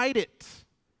 don't hide it.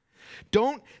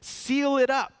 Don't seal it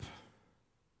up.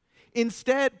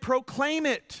 Instead, proclaim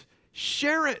it,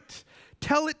 share it,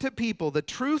 tell it to people, the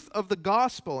truth of the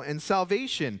gospel and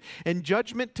salvation and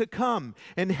judgment to come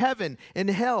and heaven and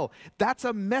hell. That's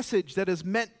a message that is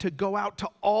meant to go out to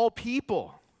all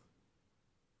people.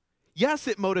 Yes,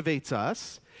 it motivates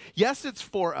us. Yes, it's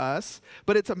for us,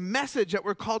 but it's a message that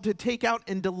we're called to take out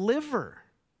and deliver.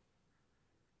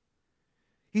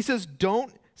 He says,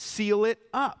 don't seal it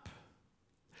up.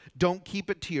 Don't keep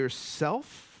it to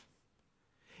yourself.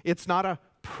 It's not a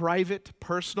private,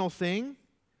 personal thing,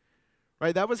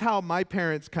 right? That was how my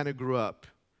parents kind of grew up.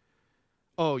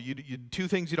 Oh, you two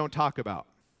things you don't talk about: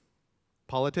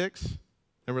 politics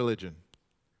and religion,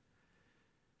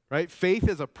 right? Faith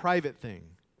is a private thing.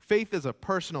 Faith is a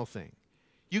personal thing.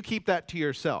 You keep that to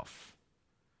yourself.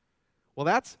 Well,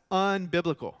 that's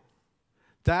unbiblical.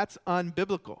 That's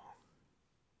unbiblical.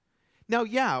 Now,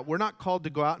 yeah, we're not called to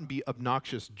go out and be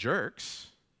obnoxious jerks,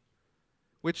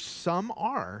 which some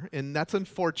are, and that's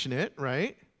unfortunate,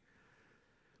 right?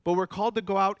 But we're called to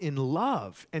go out in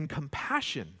love and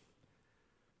compassion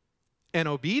and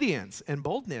obedience and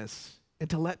boldness and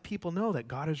to let people know that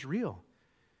God is real.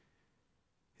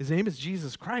 His name is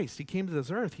Jesus Christ. He came to this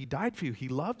earth. He died for you. He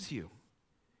loves you.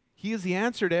 He is the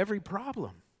answer to every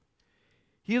problem.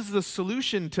 He is the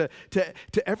solution to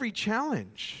every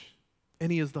challenge.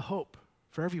 And he is the hope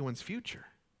for everyone's future.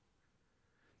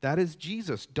 That is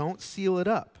Jesus. Don't seal it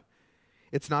up.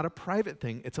 It's not a private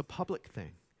thing. It's a public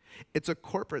thing. It's a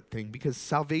corporate thing because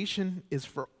salvation is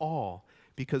for all,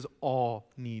 because all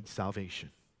need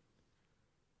salvation.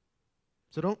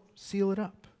 So don't seal it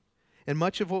up. And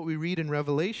much of what we read in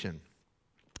Revelation,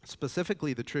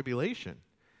 specifically the tribulation,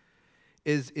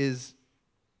 is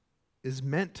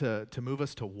meant to move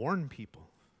us to warn people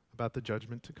about the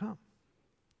judgment to come.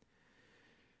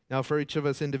 Now, for each of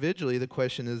us individually, the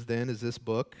question is then, is this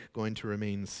book going to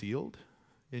remain sealed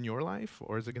in your life,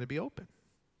 or is it going to be open?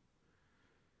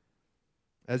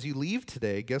 As you leave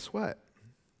today, guess what?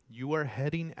 You are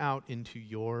heading out into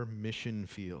your mission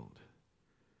field.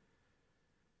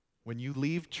 When you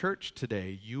leave church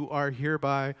today, you are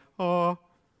hereby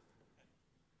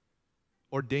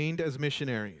ordained as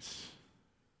missionaries.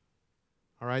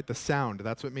 All right, the sound,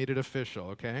 that's what made it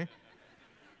official, okay?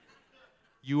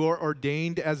 You are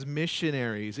ordained as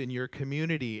missionaries in your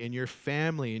community, in your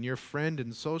family, in your friend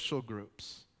and social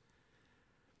groups.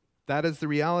 That is the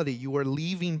reality. You are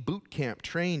leaving boot camp,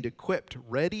 trained, equipped,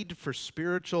 readied for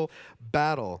spiritual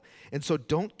battle. And so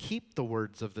don't keep the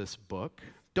words of this book.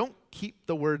 Don't keep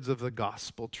the words of the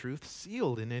gospel truth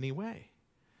sealed in any way.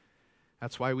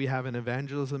 That's why we have an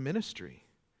evangelism ministry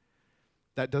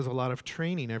that does a lot of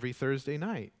training every Thursday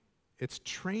night. It's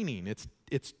training. It's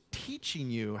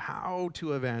teaching you how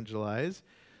to evangelize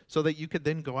so that you could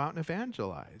then go out and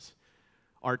evangelize.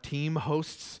 Our team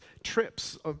hosts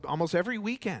trips almost every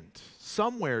weekend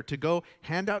somewhere to go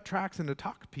hand out tracts and to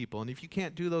talk to people. And if you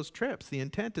can't do those trips, the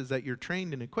intent is that you're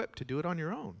trained and equipped to do it on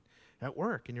your own, at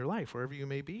work, in your life, wherever you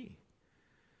may be.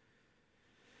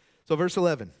 So verse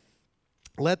 11,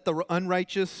 let the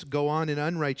unrighteous go on in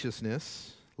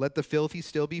unrighteousness, let the filthy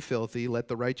still be filthy, let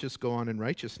the righteous go on in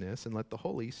righteousness, and let the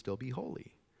holy still be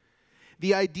holy.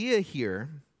 The idea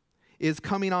here is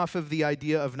coming off of the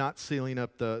idea of not sealing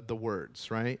up the words,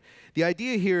 right? The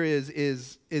idea here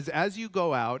is as you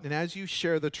go out and as you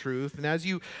share the truth and as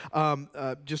you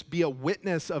just be a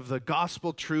witness of the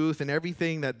gospel truth and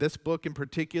everything that this book in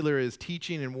particular is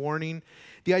teaching and warning,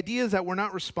 the idea is that we're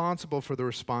not responsible for the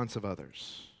response of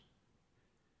others.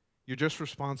 You're just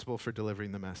responsible for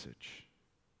delivering the message.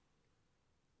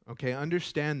 Okay,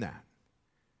 understand that.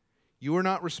 You are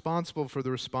not responsible for the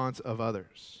response of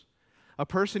others. A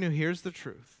person who hears the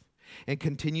truth and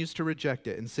continues to reject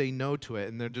it and say no to it,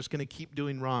 and they're just going to keep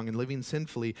doing wrong and living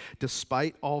sinfully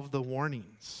despite all of the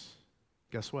warnings,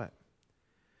 guess what?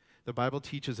 The Bible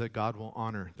teaches that God will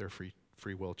honor their free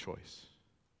will choice.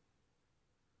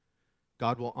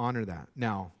 God will honor that.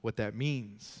 Now, what that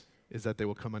means is that they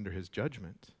will come under his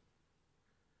judgment.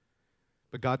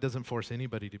 But God doesn't force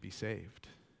anybody to be saved.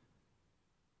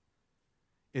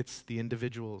 It's the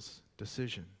individual's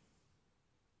decision.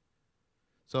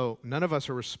 So none of us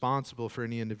are responsible for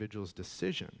any individual's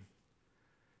decision,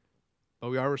 but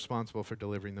we are responsible for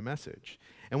delivering the message.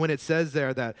 And when it says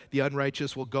there that the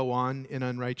unrighteous will go on in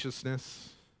unrighteousness,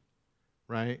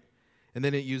 right? And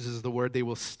then it uses the word they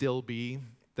will still be.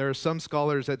 There are some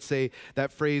scholars that say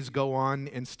that phrase go on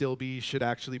and still be should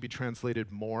actually be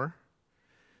translated more.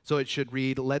 So it should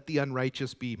read, let the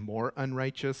unrighteous be more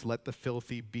unrighteous, let the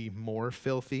filthy be more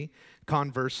filthy.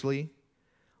 Conversely,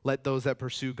 let those that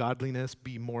pursue godliness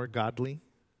be more godly,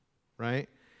 right?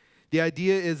 The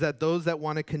idea is that those that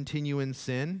want to continue in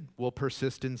sin will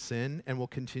persist in sin and will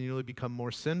continually become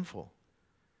more sinful.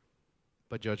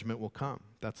 But judgment will come.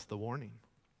 That's the warning.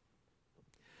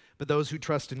 But those who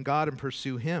trust in God and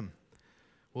pursue him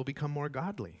will become more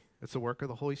godly. It's the work of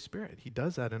the Holy Spirit. He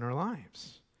does that in our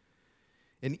lives.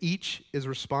 And each is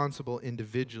responsible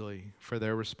individually for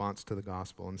their response to the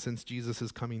gospel. And since Jesus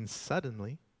is coming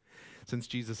suddenly, since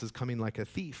Jesus is coming like a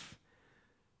thief,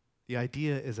 the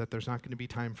idea is that there's not going to be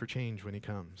time for change when he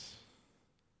comes,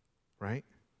 right?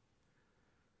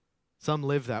 Some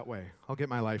live that way. I'll get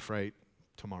my life right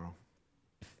tomorrow.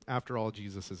 After all,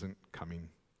 Jesus isn't coming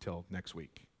till next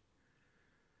week.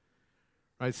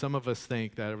 Right? Some of us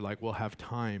think that like we'll have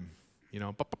time. You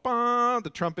know,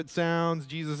 the trumpet sounds,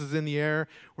 Jesus is in the air.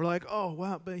 We're like, oh,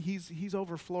 wow, but he's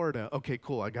over Florida. Okay,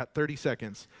 cool, I got 30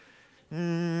 seconds.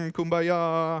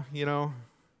 Kumbaya, you know.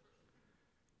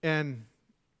 And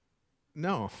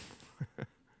no,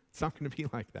 it's not going to be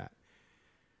like that.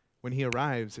 When he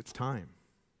arrives, it's time.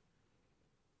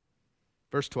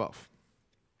 Verse 12,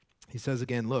 he says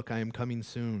again, look, I am coming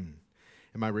soon,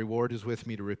 and my reward is with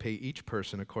me to repay each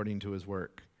person according to his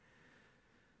work.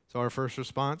 So our first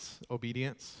response,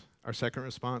 obedience. Our second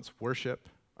response, worship.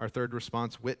 Our third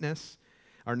response, witness.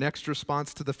 Our next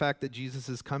response to the fact that Jesus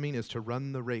is coming is to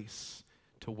run the race,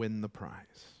 to win the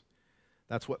prize.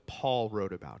 That's what Paul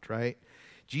wrote about, right?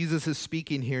 Jesus is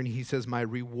speaking here and he says, my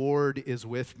reward is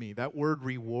with me. That word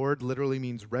reward literally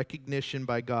means recognition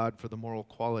by God for the moral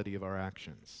quality of our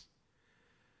actions.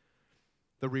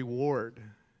 The reward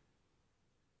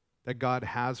that God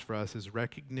has for us is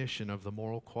recognition of the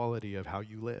moral quality of how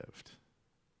you lived.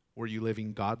 Were you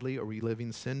living godly or were you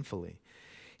living sinfully?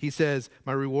 He says,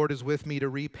 my reward is with me to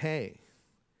repay.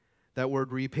 That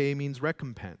word repay means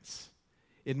recompense.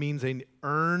 It means an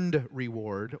earned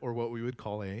reward, or what we would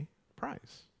call a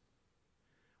prize.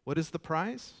 What is the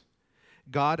prize?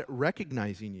 God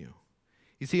recognizing you.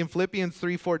 You see, in Philippians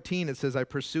 3:14, it says, I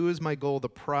pursue as my goal the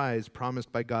prize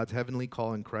promised by God's heavenly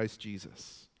call in Christ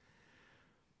Jesus.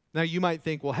 Now, you might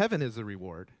think, well, heaven is the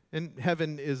reward, and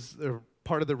heaven is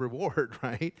part of the reward,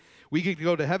 right? We get to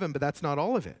go to heaven, but that's not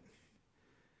all of it.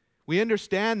 We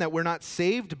understand that we're not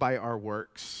saved by our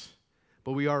works,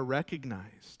 but we are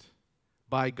recognized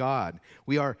by God.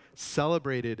 We are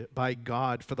celebrated by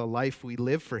God for the life we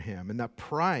live for him. And the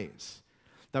prize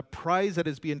that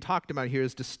is being talked about here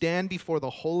is to stand before the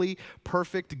holy,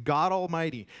 perfect God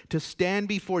Almighty, to stand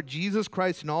before Jesus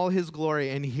Christ in all his glory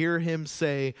and hear him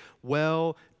say,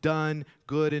 well done,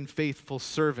 good and faithful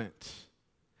servant.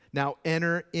 Now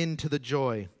enter into the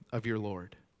joy of your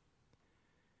Lord.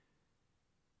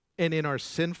 And in our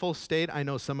sinful state, I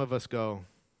know some of us go,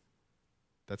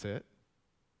 that's it?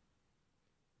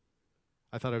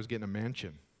 I thought I was getting a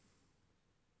mansion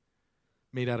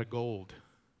made out of gold,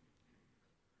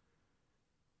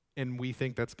 And we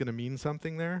think that's going to mean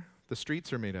something there. The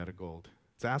streets are made out of gold.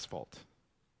 It's asphalt.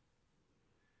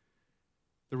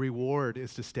 The reward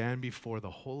is to stand before the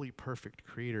holy, perfect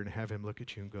Creator and have him look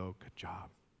at you and go, good job.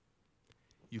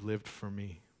 You lived for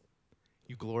me.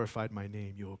 You glorified my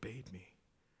name. You obeyed me.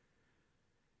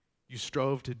 You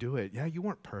strove to do it. Yeah, you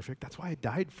weren't perfect. That's why I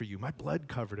died for you. My blood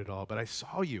covered it all, but I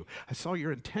saw you. I saw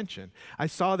your intention. I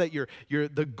saw that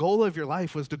the goal of your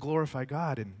life was to glorify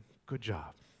God, and good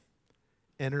job.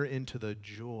 Enter into the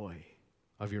joy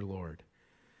of your Lord.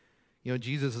 You know,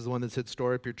 Jesus is the one that said,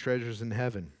 store up your treasures in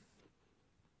heaven.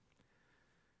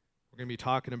 We're going to be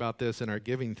talking about this in our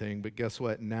giving thing, but guess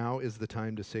what? Now is the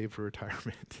time to save for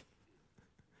retirement,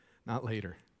 not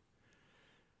later.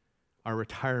 Our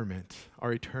retirement,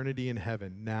 our eternity in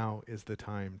heaven, now is the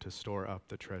time to store up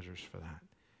the treasures for that.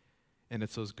 And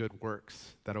it's those good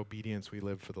works, that obedience we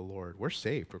live for the Lord. We're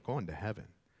saved. We're going to heaven.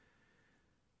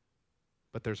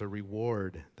 But there's a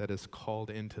reward that is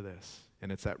called into this,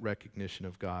 and it's that recognition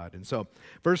of God. And so,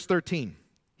 verse 13,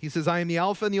 he says, I am the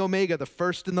Alpha and the Omega, the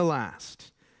first and the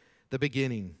last, the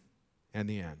beginning and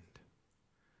the end.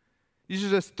 These are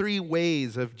just three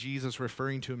ways of Jesus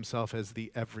referring to himself as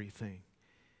the everything.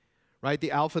 Right,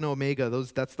 the Alpha and Omega,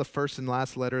 that's the first and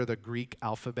last letter of the Greek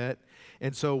alphabet.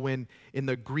 And so when, in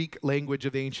the Greek language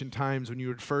of the ancient times, when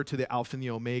you refer to the Alpha and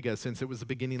the Omega, since it was the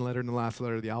beginning letter and the last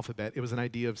letter of the alphabet, it was an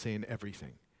idea of saying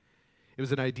everything. It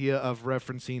was an idea of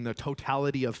referencing the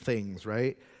totality of things,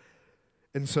 right?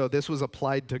 And so this was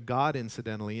applied to God,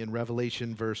 incidentally, in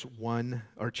Revelation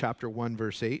chapter 1,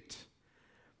 verse 8,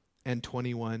 and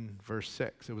 21, verse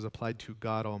 6. It was applied to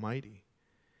God Almighty.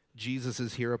 Jesus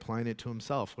is here applying it to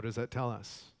himself. What does that tell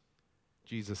us?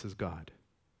 Jesus is God.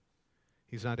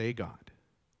 He's not a God.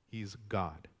 He's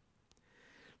God.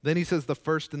 Then he says the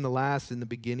first and the last, and the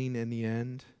beginning and the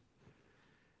end.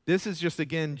 This is just,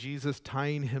 again, Jesus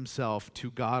tying himself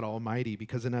to God Almighty,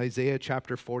 because in Isaiah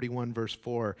chapter 41, verse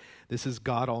 4, this is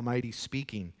God Almighty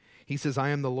speaking. He says, I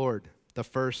am the Lord, the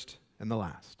first and the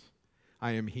last.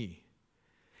 I am he.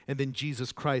 And then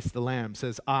Jesus Christ, the Lamb,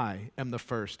 says, I am the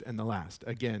first and the last.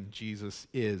 Again, Jesus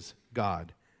is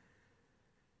God.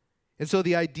 And so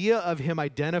the idea of him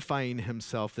identifying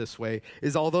himself this way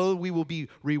is, although we will be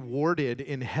rewarded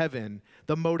in heaven,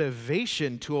 the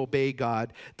motivation to obey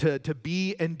God, to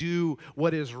be and do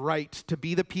what is right, to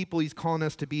be the people he's calling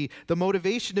us to be, the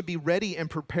motivation to be ready and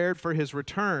prepared for his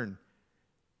return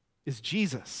is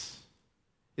Jesus.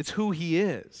 It's who he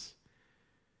is.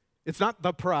 It's not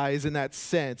the prize in that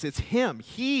sense. It's him.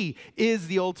 He is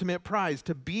the ultimate prize,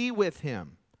 to be with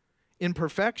him in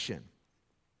perfection.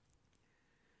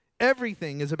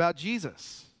 Everything is about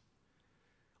Jesus.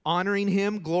 Honoring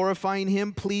him, glorifying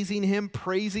him, pleasing him,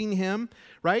 praising him,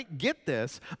 right? Get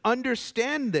this,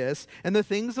 understand this, and the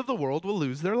things of the world will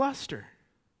lose their luster.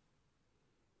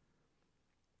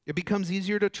 It becomes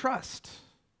easier to trust.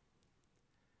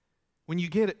 When you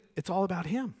get it, it's all about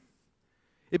him.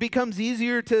 It becomes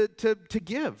easier to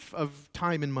give of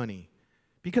time and money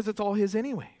because it's all his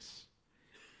anyways.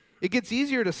 It gets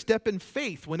easier to step in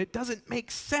faith when it doesn't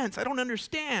make sense. I don't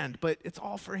understand, but it's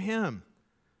all for him.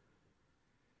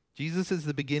 Jesus is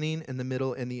the beginning and the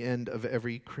middle and the end of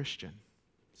every Christian.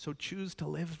 So choose to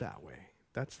live that way.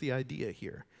 That's the idea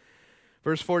here.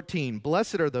 Verse 14,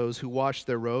 blessed are those who wash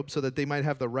their robes so that they might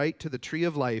have the right to the tree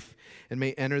of life and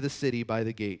may enter the city by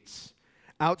the gates.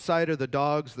 Outside are the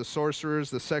dogs, the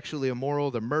sorcerers, the sexually immoral,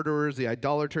 the murderers, the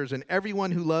idolaters, and everyone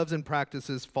who loves and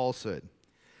practices falsehood.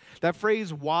 That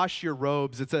phrase, wash your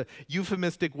robes, it's a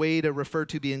euphemistic way to refer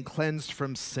to being cleansed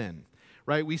from sin,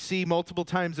 right? We see multiple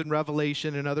times in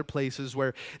Revelation and other places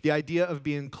where the idea of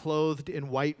being clothed in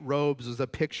white robes is a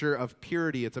picture of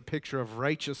purity. It's a picture of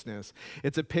righteousness.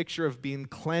 It's a picture of being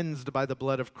cleansed by the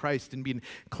blood of Christ and being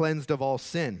cleansed of all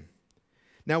sin.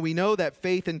 Now, we know that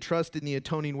faith and trust in the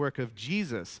atoning work of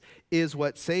Jesus is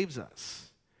what saves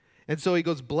us. And so he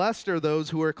goes, blessed are those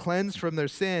who are cleansed from their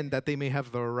sin, that they may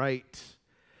have the right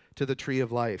to the tree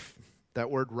of life.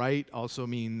 That word right also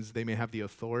means they may have the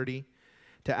authority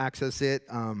to access it.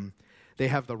 They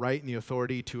have the right and the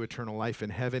authority to eternal life in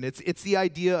heaven. It's the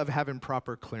idea of having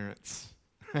proper clearance,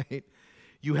 right?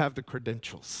 You have the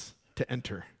credentials to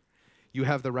enter. You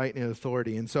have the right and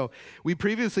authority. And so we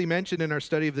previously mentioned in our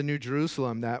study of the New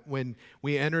Jerusalem that when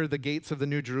we enter the gates of the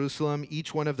New Jerusalem,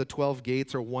 each one of the 12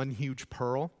 gates are one huge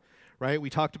pearl, right? We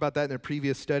talked about that in a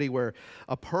previous study, where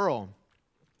a pearl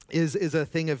is a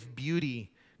thing of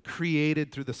beauty created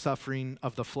through the suffering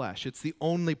of the flesh. It's the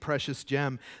only precious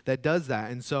gem that does that.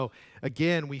 And so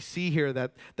again, we see here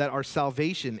that our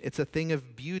salvation, it's a thing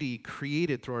of beauty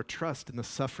created through our trust in the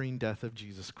suffering death of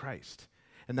Jesus Christ.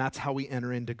 And that's how we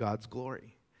enter into God's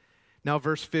glory. Now,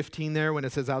 verse 15 there, when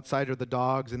it says outside are the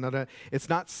dogs, it's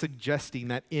not suggesting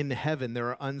that in heaven there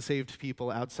are unsaved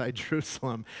people outside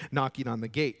Jerusalem knocking on the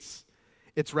gates.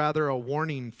 It's rather a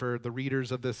warning for the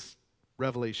readers of this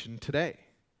revelation today.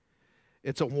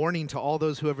 It's a warning to all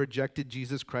those who have rejected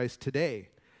Jesus Christ today,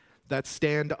 that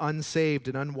stand unsaved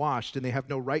and unwashed, and they have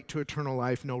no right to eternal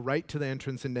life, no right to the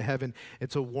entrance into heaven.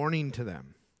 It's a warning to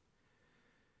them.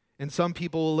 And some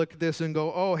people will look at this and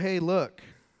go, oh, hey, look,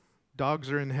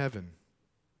 dogs are in heaven.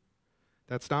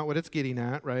 That's not what it's getting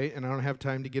at, right? And I don't have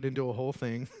time to get into a whole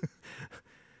thing.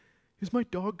 Is my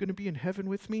dog going to be in heaven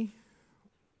with me?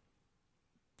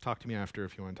 Talk to me after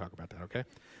if you want to talk about that, okay?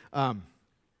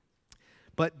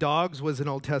 But dogs was an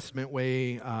Old Testament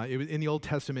way. In the Old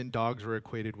Testament, dogs were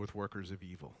equated with workers of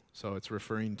evil. So it's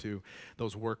referring to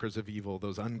those workers of evil,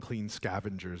 those unclean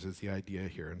scavengers is the idea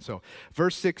here. And so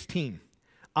verse 16,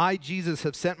 I, Jesus,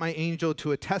 have sent my angel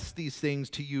to attest these things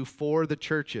to you for the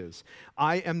churches.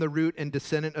 I am the root and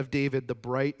descendant of David, the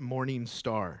bright morning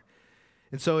star.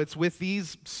 And so it's with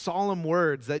these solemn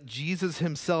words that Jesus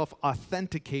himself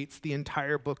authenticates the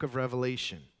entire book of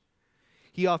Revelation.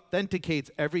 He authenticates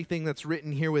everything that's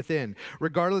written here within,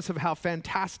 regardless of how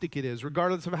fantastic it is,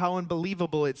 regardless of how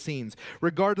unbelievable it seems,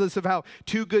 regardless of how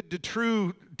too good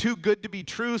to be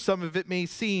true some of it may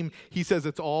seem. He says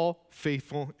it's all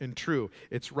faithful and true.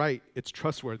 It's right, it's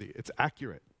trustworthy, it's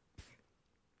accurate.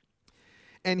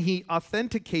 And he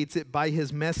authenticates it by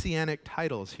his messianic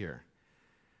titles here.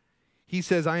 He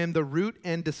says, I am the root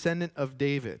and descendant of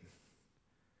David.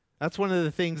 That's one of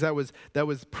the things that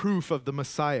was proof of the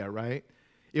Messiah, right?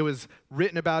 It was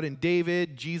written about in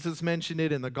David. Jesus mentioned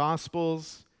it in the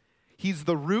Gospels. He's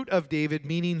the root of David,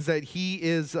 meaning that he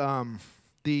is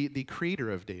the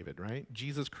creator of David, right?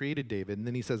 Jesus created David, and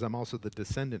then he says, I'm also the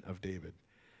descendant of David.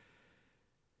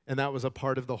 And that was a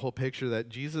part of the whole picture that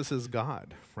Jesus is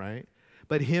God, right?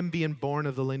 But him being born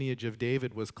of the lineage of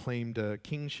David was claimed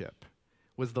kingship,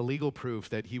 was the legal proof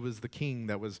that he was the king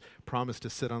that was promised to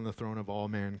sit on the throne of all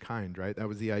mankind, right? That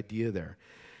was the idea there.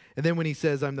 And then when he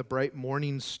says, I'm the bright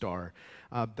morning star,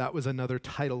 that was another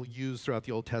title used throughout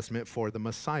the Old Testament for the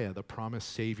Messiah, the promised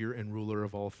Savior and ruler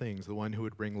of all things, the one who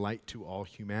would bring light to all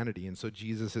humanity. And so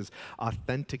Jesus is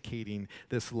authenticating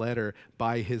this letter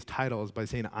by his titles, by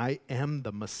saying, I am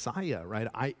the Messiah, right?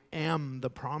 I am the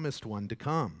promised one to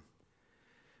come.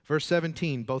 Verse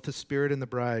 17, both the Spirit and the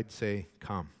bride say,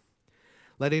 come.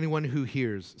 Let anyone who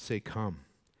hears say, come.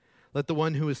 Let the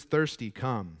one who is thirsty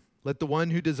come. Let the one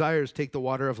who desires take the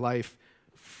water of life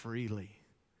freely.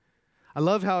 I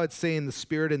love how it's saying the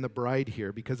Spirit and the bride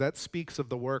here, because that speaks of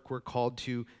the work we're called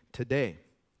to today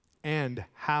and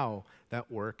how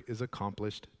that work is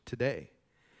accomplished today.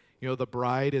 You know, the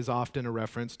bride is often a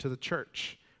reference to the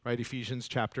church, right? Ephesians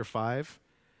chapter 5.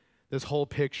 This whole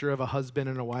picture of a husband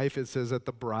and a wife, it says that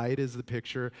the bride is the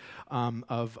picture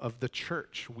of the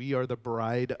church. We are the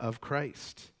bride of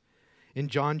Christ. In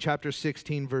John chapter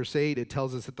 16, verse 8, it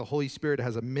tells us that the Holy Spirit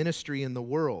has a ministry in the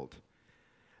world.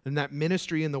 And that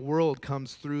ministry in the world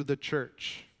comes through the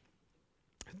church,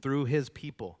 through his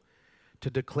people, to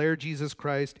declare Jesus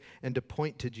Christ and to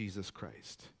point to Jesus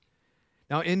Christ.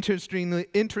 Now,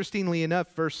 interestingly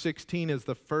enough, verse 16 is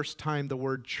the first time the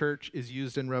word church is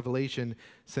used in Revelation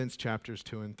since chapters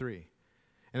 2 and 3.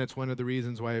 And it's one of the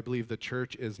reasons why I believe the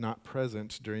church is not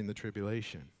present during the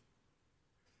tribulation.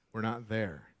 We're not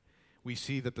there. We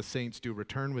see that the saints do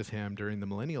return with him during the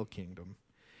millennial kingdom.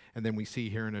 And then we see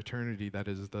here in eternity that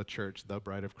is the church, the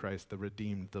bride of Christ, the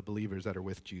redeemed, the believers that are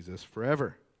with Jesus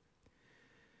forever.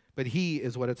 But he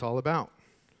is what it's all about.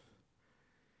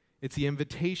 It's the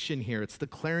invitation here. It's the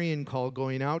clarion call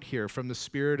going out here from the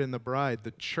Spirit and the bride,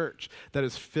 the church that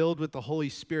is filled with the Holy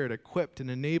Spirit, equipped and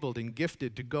enabled and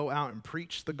gifted to go out and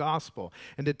preach the gospel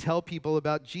and to tell people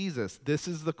about Jesus. This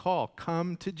is the call.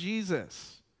 Come to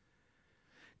Jesus.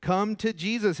 Come to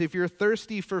Jesus. If you're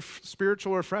thirsty for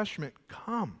spiritual refreshment,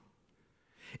 come.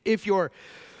 If your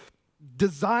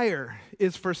desire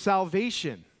is for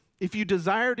salvation, if you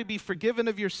desire to be forgiven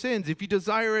of your sins, if you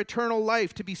desire eternal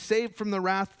life, to be saved from the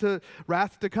wrath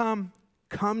to come,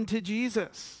 come to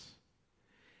Jesus.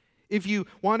 If you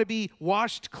want to be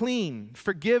washed clean,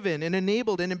 forgiven, and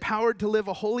enabled and empowered to live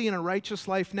a holy and a righteous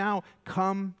life now,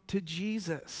 come to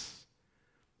Jesus.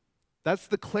 That's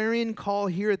the clarion call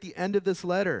here at the end of this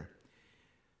letter.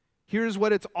 Here's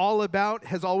what it's all about,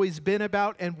 has always been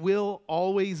about, and will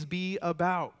always be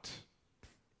about.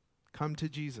 Come to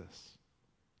Jesus.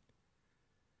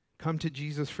 Come to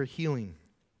Jesus for healing.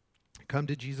 Come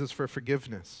to Jesus for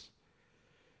forgiveness.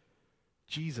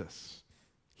 Jesus.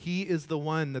 He is the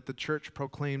one that the church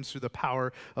proclaims through the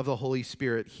power of the Holy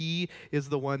Spirit. He is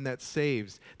the one that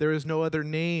saves. There is no other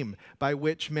name by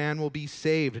which man will be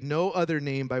saved, no other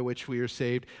name by which we are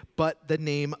saved, but the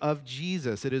name of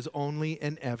Jesus. It is only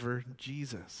and ever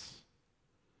Jesus.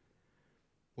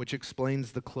 Which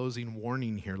explains the closing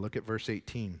warning here. Look at verse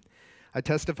 18. I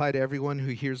testify to everyone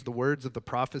who hears the words of the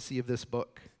prophecy of this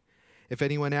book. If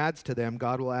anyone adds to them,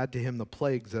 God will add to him the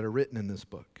plagues that are written in this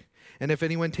book. And if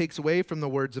anyone takes away from the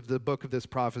words of the book of this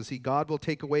prophecy, God will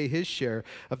take away his share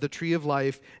of the tree of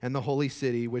life and the holy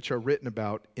city, which are written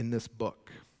about in this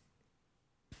book.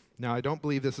 Now, I don't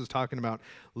believe this is talking about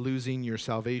losing your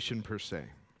salvation per se.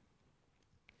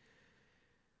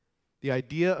 The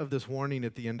idea of this warning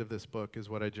at the end of this book is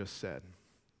what I just said.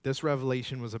 This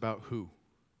revelation was about who?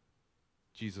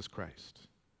 Jesus Christ.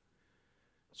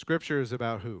 Scripture is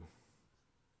about who?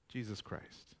 Jesus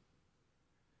Christ.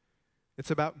 It's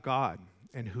about God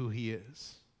and who he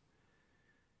is.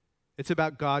 It's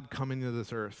about God coming to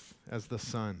this earth as the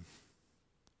Son.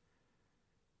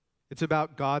 It's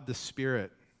about God the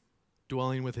Spirit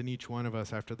dwelling within each one of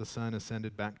us after the Son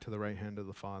ascended back to the right hand of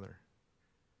the Father.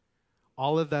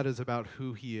 All of that is about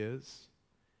who he is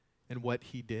and what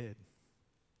he did.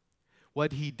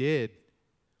 What he did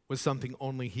was something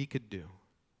only he could do.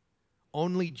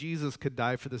 Only Jesus could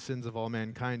die for the sins of all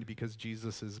mankind because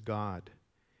Jesus is God.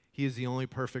 He is the only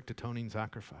perfect atoning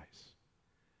sacrifice.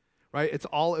 Right? It's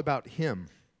all about him.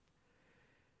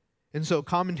 And so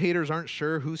commentators aren't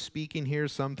sure who's speaking here.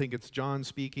 Some think it's John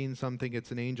speaking. Some think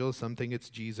it's an angel. Some think it's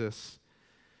Jesus.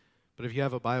 But if you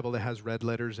have a Bible that has red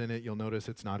letters in it, you'll notice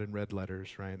it's not in red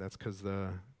letters, right? That's because the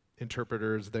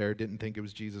interpreters there didn't think it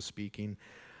was Jesus speaking.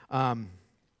 I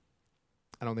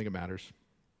don't think it matters.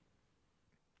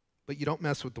 But you don't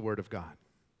mess with the Word of God.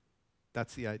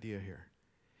 That's the idea here.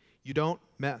 You don't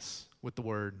mess with the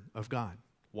Word of God.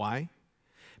 Why?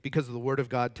 Because the Word of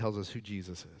God tells us who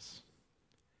Jesus is.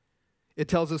 It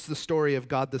tells us the story of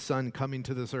God the Son coming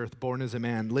to this earth, born as a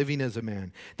man, living as a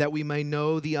man, that we may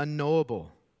know the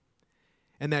unknowable,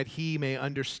 and that he may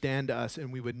understand us,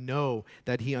 and we would know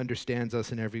that he understands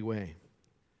us in every way.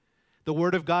 The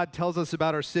Word of God tells us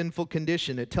about our sinful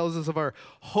condition. It tells us of our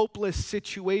hopeless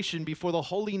situation before the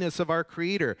holiness of our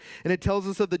Creator. And it tells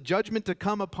us of the judgment to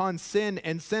come upon sin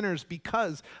and sinners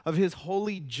because of his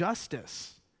holy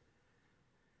justice.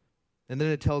 And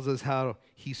then it tells us how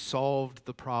he solved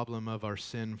the problem of our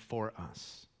sin for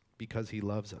us because he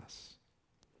loves us.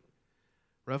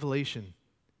 Revelation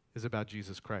is about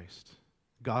Jesus Christ,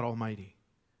 God Almighty,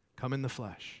 come in the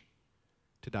flesh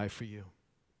to die for you.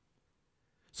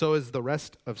 So is the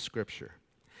rest of Scripture.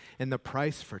 And the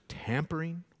price for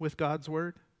tampering with God's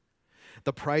Word,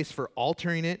 the price for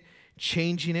altering it,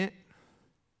 changing it,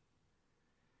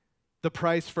 the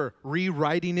price for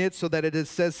rewriting it so that it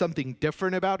says something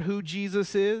different about who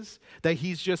Jesus is, that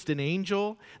he's just an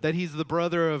angel, that he's the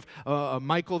brother of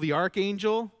Michael the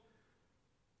archangel,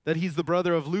 that he's the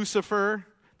brother of Lucifer,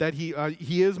 that he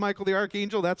is Michael the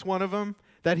archangel, that's one of them,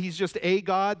 that he's just a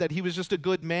God, that he was just a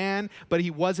good man, but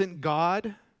he wasn't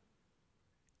God.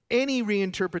 Any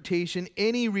reinterpretation,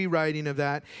 any rewriting of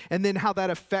that, and then how that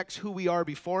affects who we are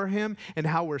before him and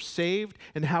how we're saved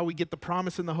and how we get the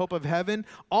promise and the hope of heaven,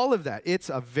 all of that, it's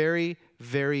a very,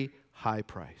 very high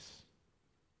price.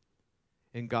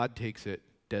 And God takes it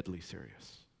deadly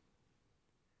serious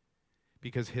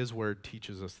because his word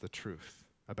teaches us the truth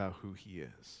about who he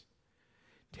is.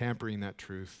 Tampering that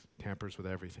truth tampers with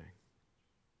everything.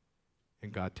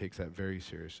 And God takes that very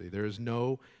seriously. There is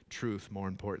no truth more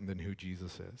important than who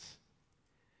Jesus is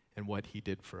and what he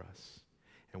did for us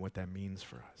and what that means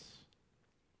for us.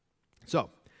 So,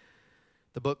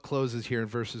 the book closes here in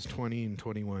verses 20 and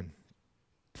 21.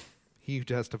 He who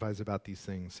testifies about these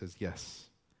things says, yes,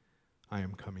 I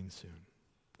am coming soon.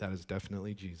 That is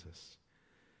definitely Jesus.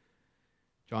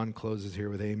 John closes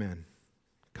here with amen.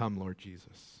 Come, Lord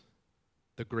Jesus.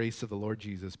 The grace of the Lord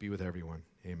Jesus be with everyone.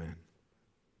 Amen.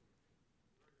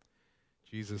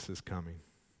 Jesus is coming,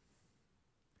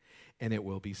 and it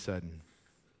will be sudden.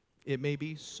 It may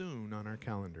be soon on our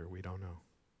calendar. We don't know.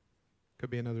 Could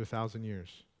be another 1,000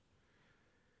 years.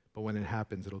 But when it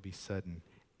happens, it'll be sudden.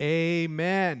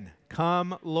 Amen.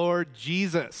 Come, Lord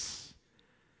Jesus.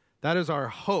 That is our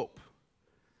hope.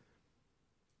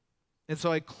 And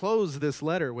so I close this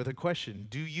letter with a question.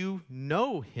 Do you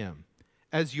know him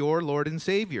as your Lord and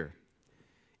Savior?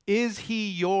 Is he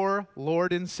your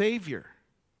Lord and Savior?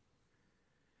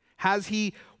 Has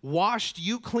he washed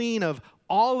you clean of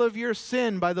all of your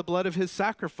sin by the blood of his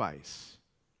sacrifice?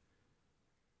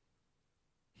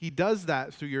 He does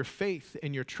that through your faith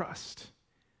and your trust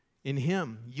in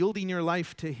Him, yielding your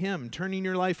life to Him, turning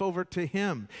your life over to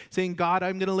Him, saying, God,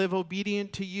 I'm going to live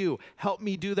obedient to you. Help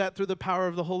me do that through the power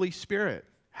of the Holy Spirit.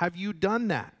 Have you done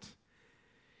that?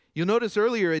 You'll notice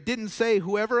earlier it didn't say,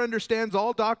 whoever understands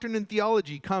all doctrine and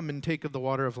theology, come and take of the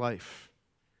water of life.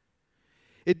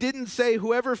 It didn't say,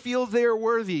 whoever feels they are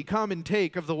worthy, come and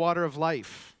take of the water of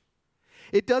life.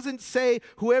 It doesn't say,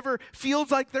 whoever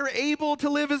feels like they're able to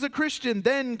live as a Christian,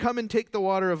 then come and take the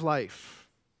water of life.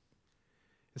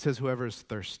 It says, whoever is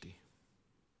thirsty.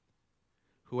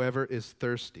 Whoever is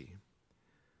thirsty.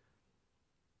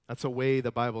 That's a way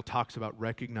the Bible talks about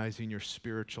recognizing your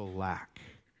spiritual lack.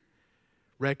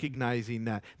 Recognizing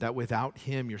that without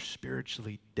Him, you're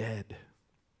spiritually dead.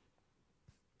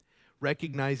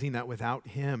 Recognizing that without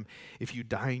Him, if you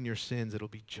die in your sins, it'll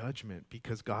be judgment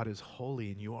because God is holy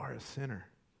and you are a sinner.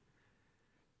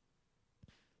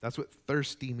 That's what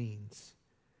thirsty means.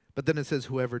 But then it says,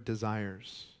 whoever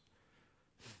desires.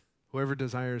 Whoever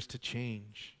desires to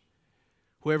change.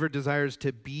 Whoever desires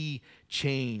to be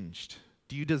changed.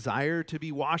 Do you desire to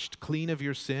be washed clean of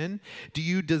your sin? Do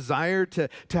you desire to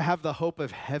have the hope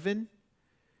of heaven?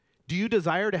 Do you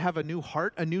desire to have a new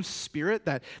heart, a new spirit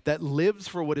that lives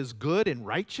for what is good and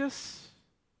righteous?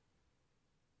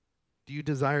 Do you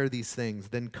desire these things?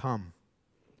 Then come.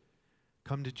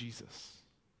 Come to Jesus.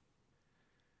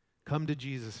 Come to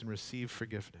Jesus and receive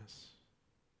forgiveness.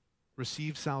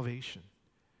 Receive salvation.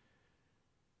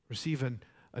 Receive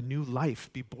a new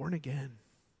life. Be born again.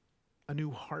 A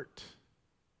new heart.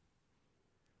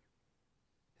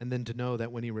 And then to know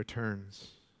that when He returns,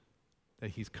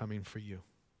 that He's coming for you.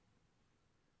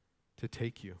 To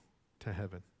take you to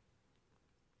heaven.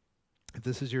 If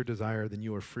this is your desire, then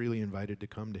you are freely invited to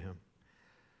come to Him.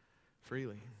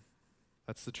 Freely.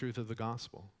 That's the truth of the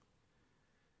gospel.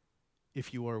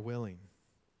 If you are willing,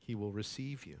 He will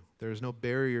receive you. There is no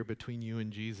barrier between you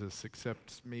and Jesus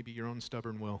except maybe your own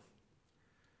stubborn will.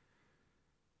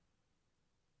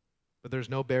 But there's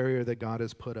no barrier that God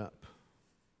has put up.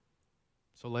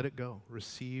 So let it go.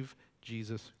 Receive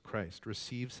Jesus Christ.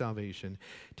 Receive salvation.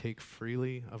 Take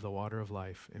freely of the water of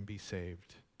life and be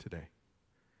saved today.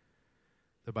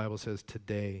 The Bible says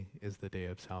today is the day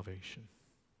of salvation.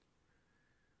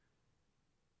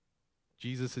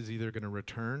 Jesus is either going to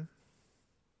return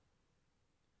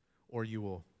or you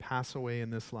will pass away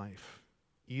in this life.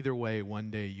 Either way,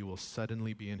 one day you will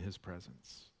suddenly be in His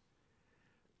presence.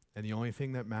 And the only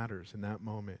thing that matters in that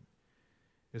moment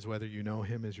is whether you know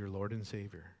Him as your Lord and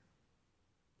Savior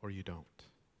or you don't.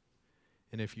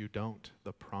 And if you don't,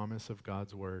 the promise of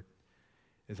God's word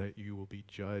is that you will be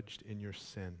judged in your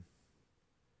sin.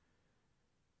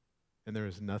 And there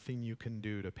is nothing you can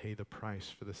do to pay the price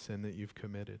for the sin that you've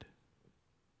committed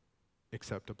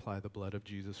except apply the blood of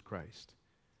Jesus Christ,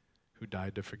 who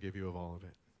died to forgive you of all of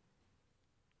it.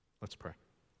 Let's pray.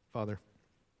 Father,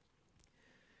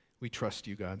 we trust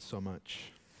you, God, so much.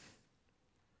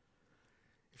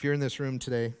 If you're in this room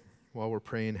today while we're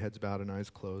praying, heads bowed and eyes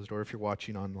closed, or if you're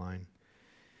watching online,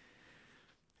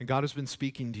 and God has been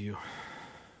speaking to you,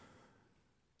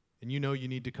 and you know you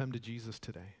need to come to Jesus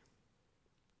today.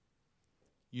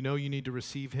 You know you need to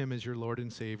receive Him as your Lord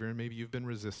and Savior, and maybe you've been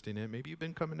resisting it. Maybe you've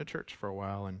been coming to church for a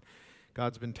while, and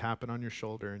God's been tapping on your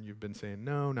shoulder, and you've been saying,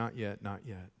 no, not yet, not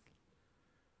yet.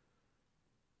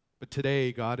 But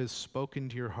today, God has spoken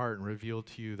to your heart and revealed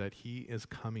to you that He is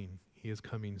coming. He is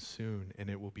coming soon, and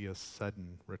it will be a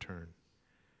sudden return.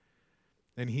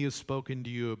 And He has spoken to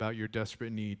you about your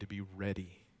desperate need to be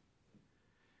ready,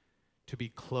 to be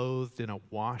clothed in a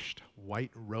washed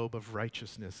white robe of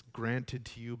righteousness granted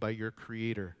to you by your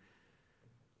Creator,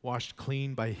 washed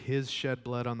clean by His shed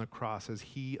blood on the cross as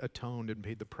He atoned and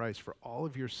paid the price for all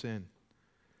of your sin.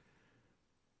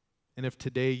 And if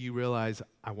today you realize,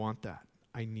 I want that,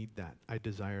 I need that, I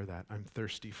desire that, I'm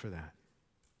thirsty for that,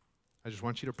 I just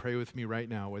want you to pray with me right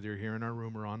now, whether you're here in our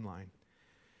room or online,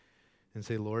 and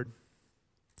say, Lord,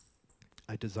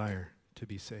 I desire to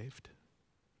be saved.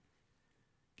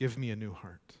 Give me a new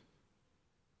heart.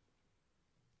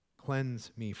 Cleanse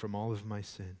me from all of my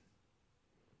sin.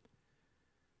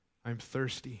 I'm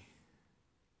thirsty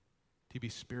to be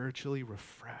spiritually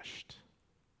refreshed.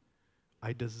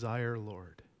 I desire,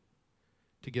 Lord,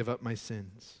 to give up my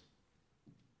sins.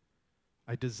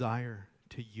 I desire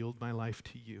to yield my life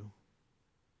to you.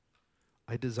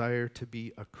 I desire to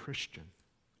be a Christian,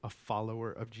 a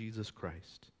follower of Jesus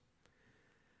Christ.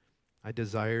 I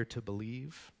desire to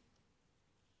believe,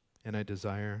 and I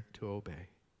desire to obey.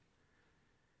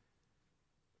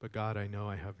 But God, I know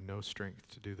I have no strength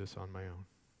to do this on my own.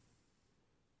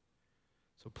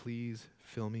 So please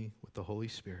fill me with the Holy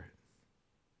Spirit.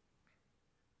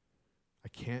 I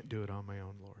can't do it on my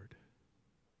own, Lord.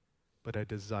 but I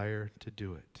desire to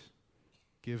do it.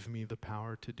 Give me the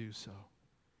power to do so.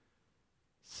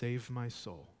 Save my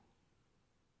soul.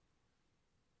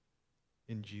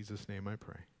 In Jesus' name I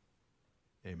pray.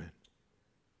 Amen.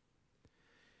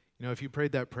 You know, if you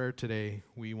prayed that prayer today,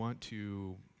 we want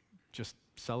to just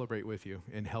celebrate with you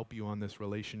and help you on this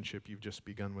relationship you've just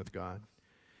begun with God.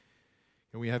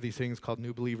 And we have these things called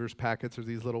New Believers packets, or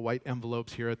these little white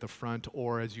envelopes here at the front,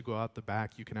 or as you go out the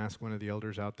back, you can ask one of the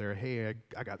elders out there, hey,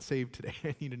 I got saved today.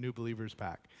 I need a New Believers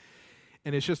pack.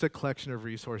 And it's just a collection of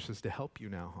resources to help you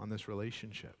now on this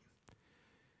relationship.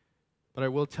 But I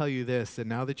will tell you this, that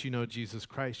now that you know Jesus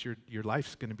Christ, your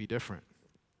life's going to be different.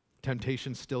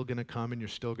 Temptation's still going to come and you're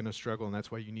still going to struggle, and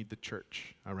that's why you need the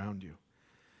church around you.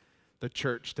 The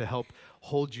church to help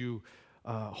hold you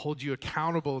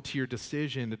accountable to your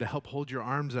decision, and to help hold your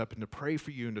arms up and to pray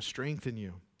for you and to strengthen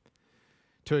you.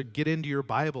 To get into your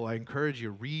Bible, I encourage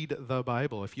you, read the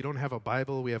Bible. If you don't have a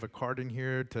Bible, we have a card in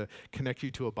here to connect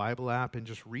you to a Bible app, and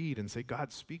just read and say,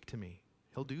 God, speak to me.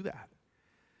 He'll do that.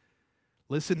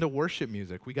 Listen to worship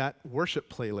music. We got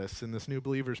worship playlists in this New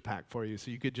Believers pack for you,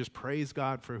 so you could just praise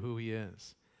God for who he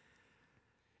is.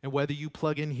 And whether you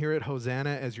plug in here at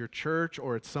Hosanna as your church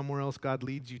or it's somewhere else God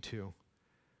leads you to,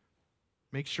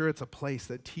 make sure it's a place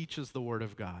that teaches the Word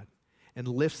of God and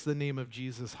lifts the name of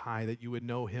Jesus high, that you would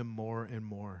know him more and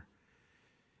more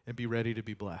and be ready to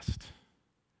be blessed,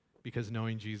 because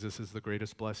knowing Jesus is the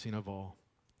greatest blessing of all.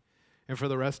 And for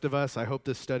the rest of us, I hope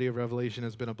this study of Revelation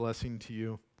has been a blessing to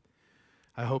you.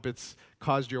 I hope it's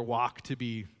caused your walk to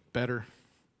be better.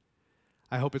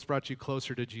 I hope it's brought you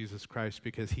closer to Jesus Christ,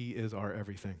 because he is our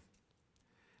everything.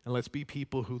 And let's be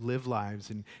people who live lives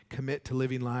and commit to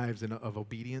living lives of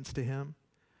obedience to him,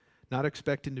 not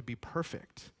expecting to be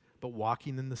perfect, but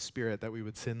walking in the Spirit, that we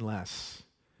would sin less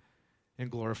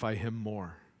and glorify him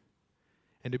more.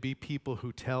 And to be people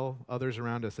who tell others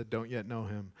around us that don't yet know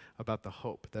him about the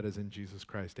hope that is in Jesus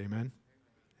Christ. Amen?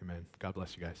 Amen. God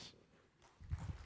bless you guys.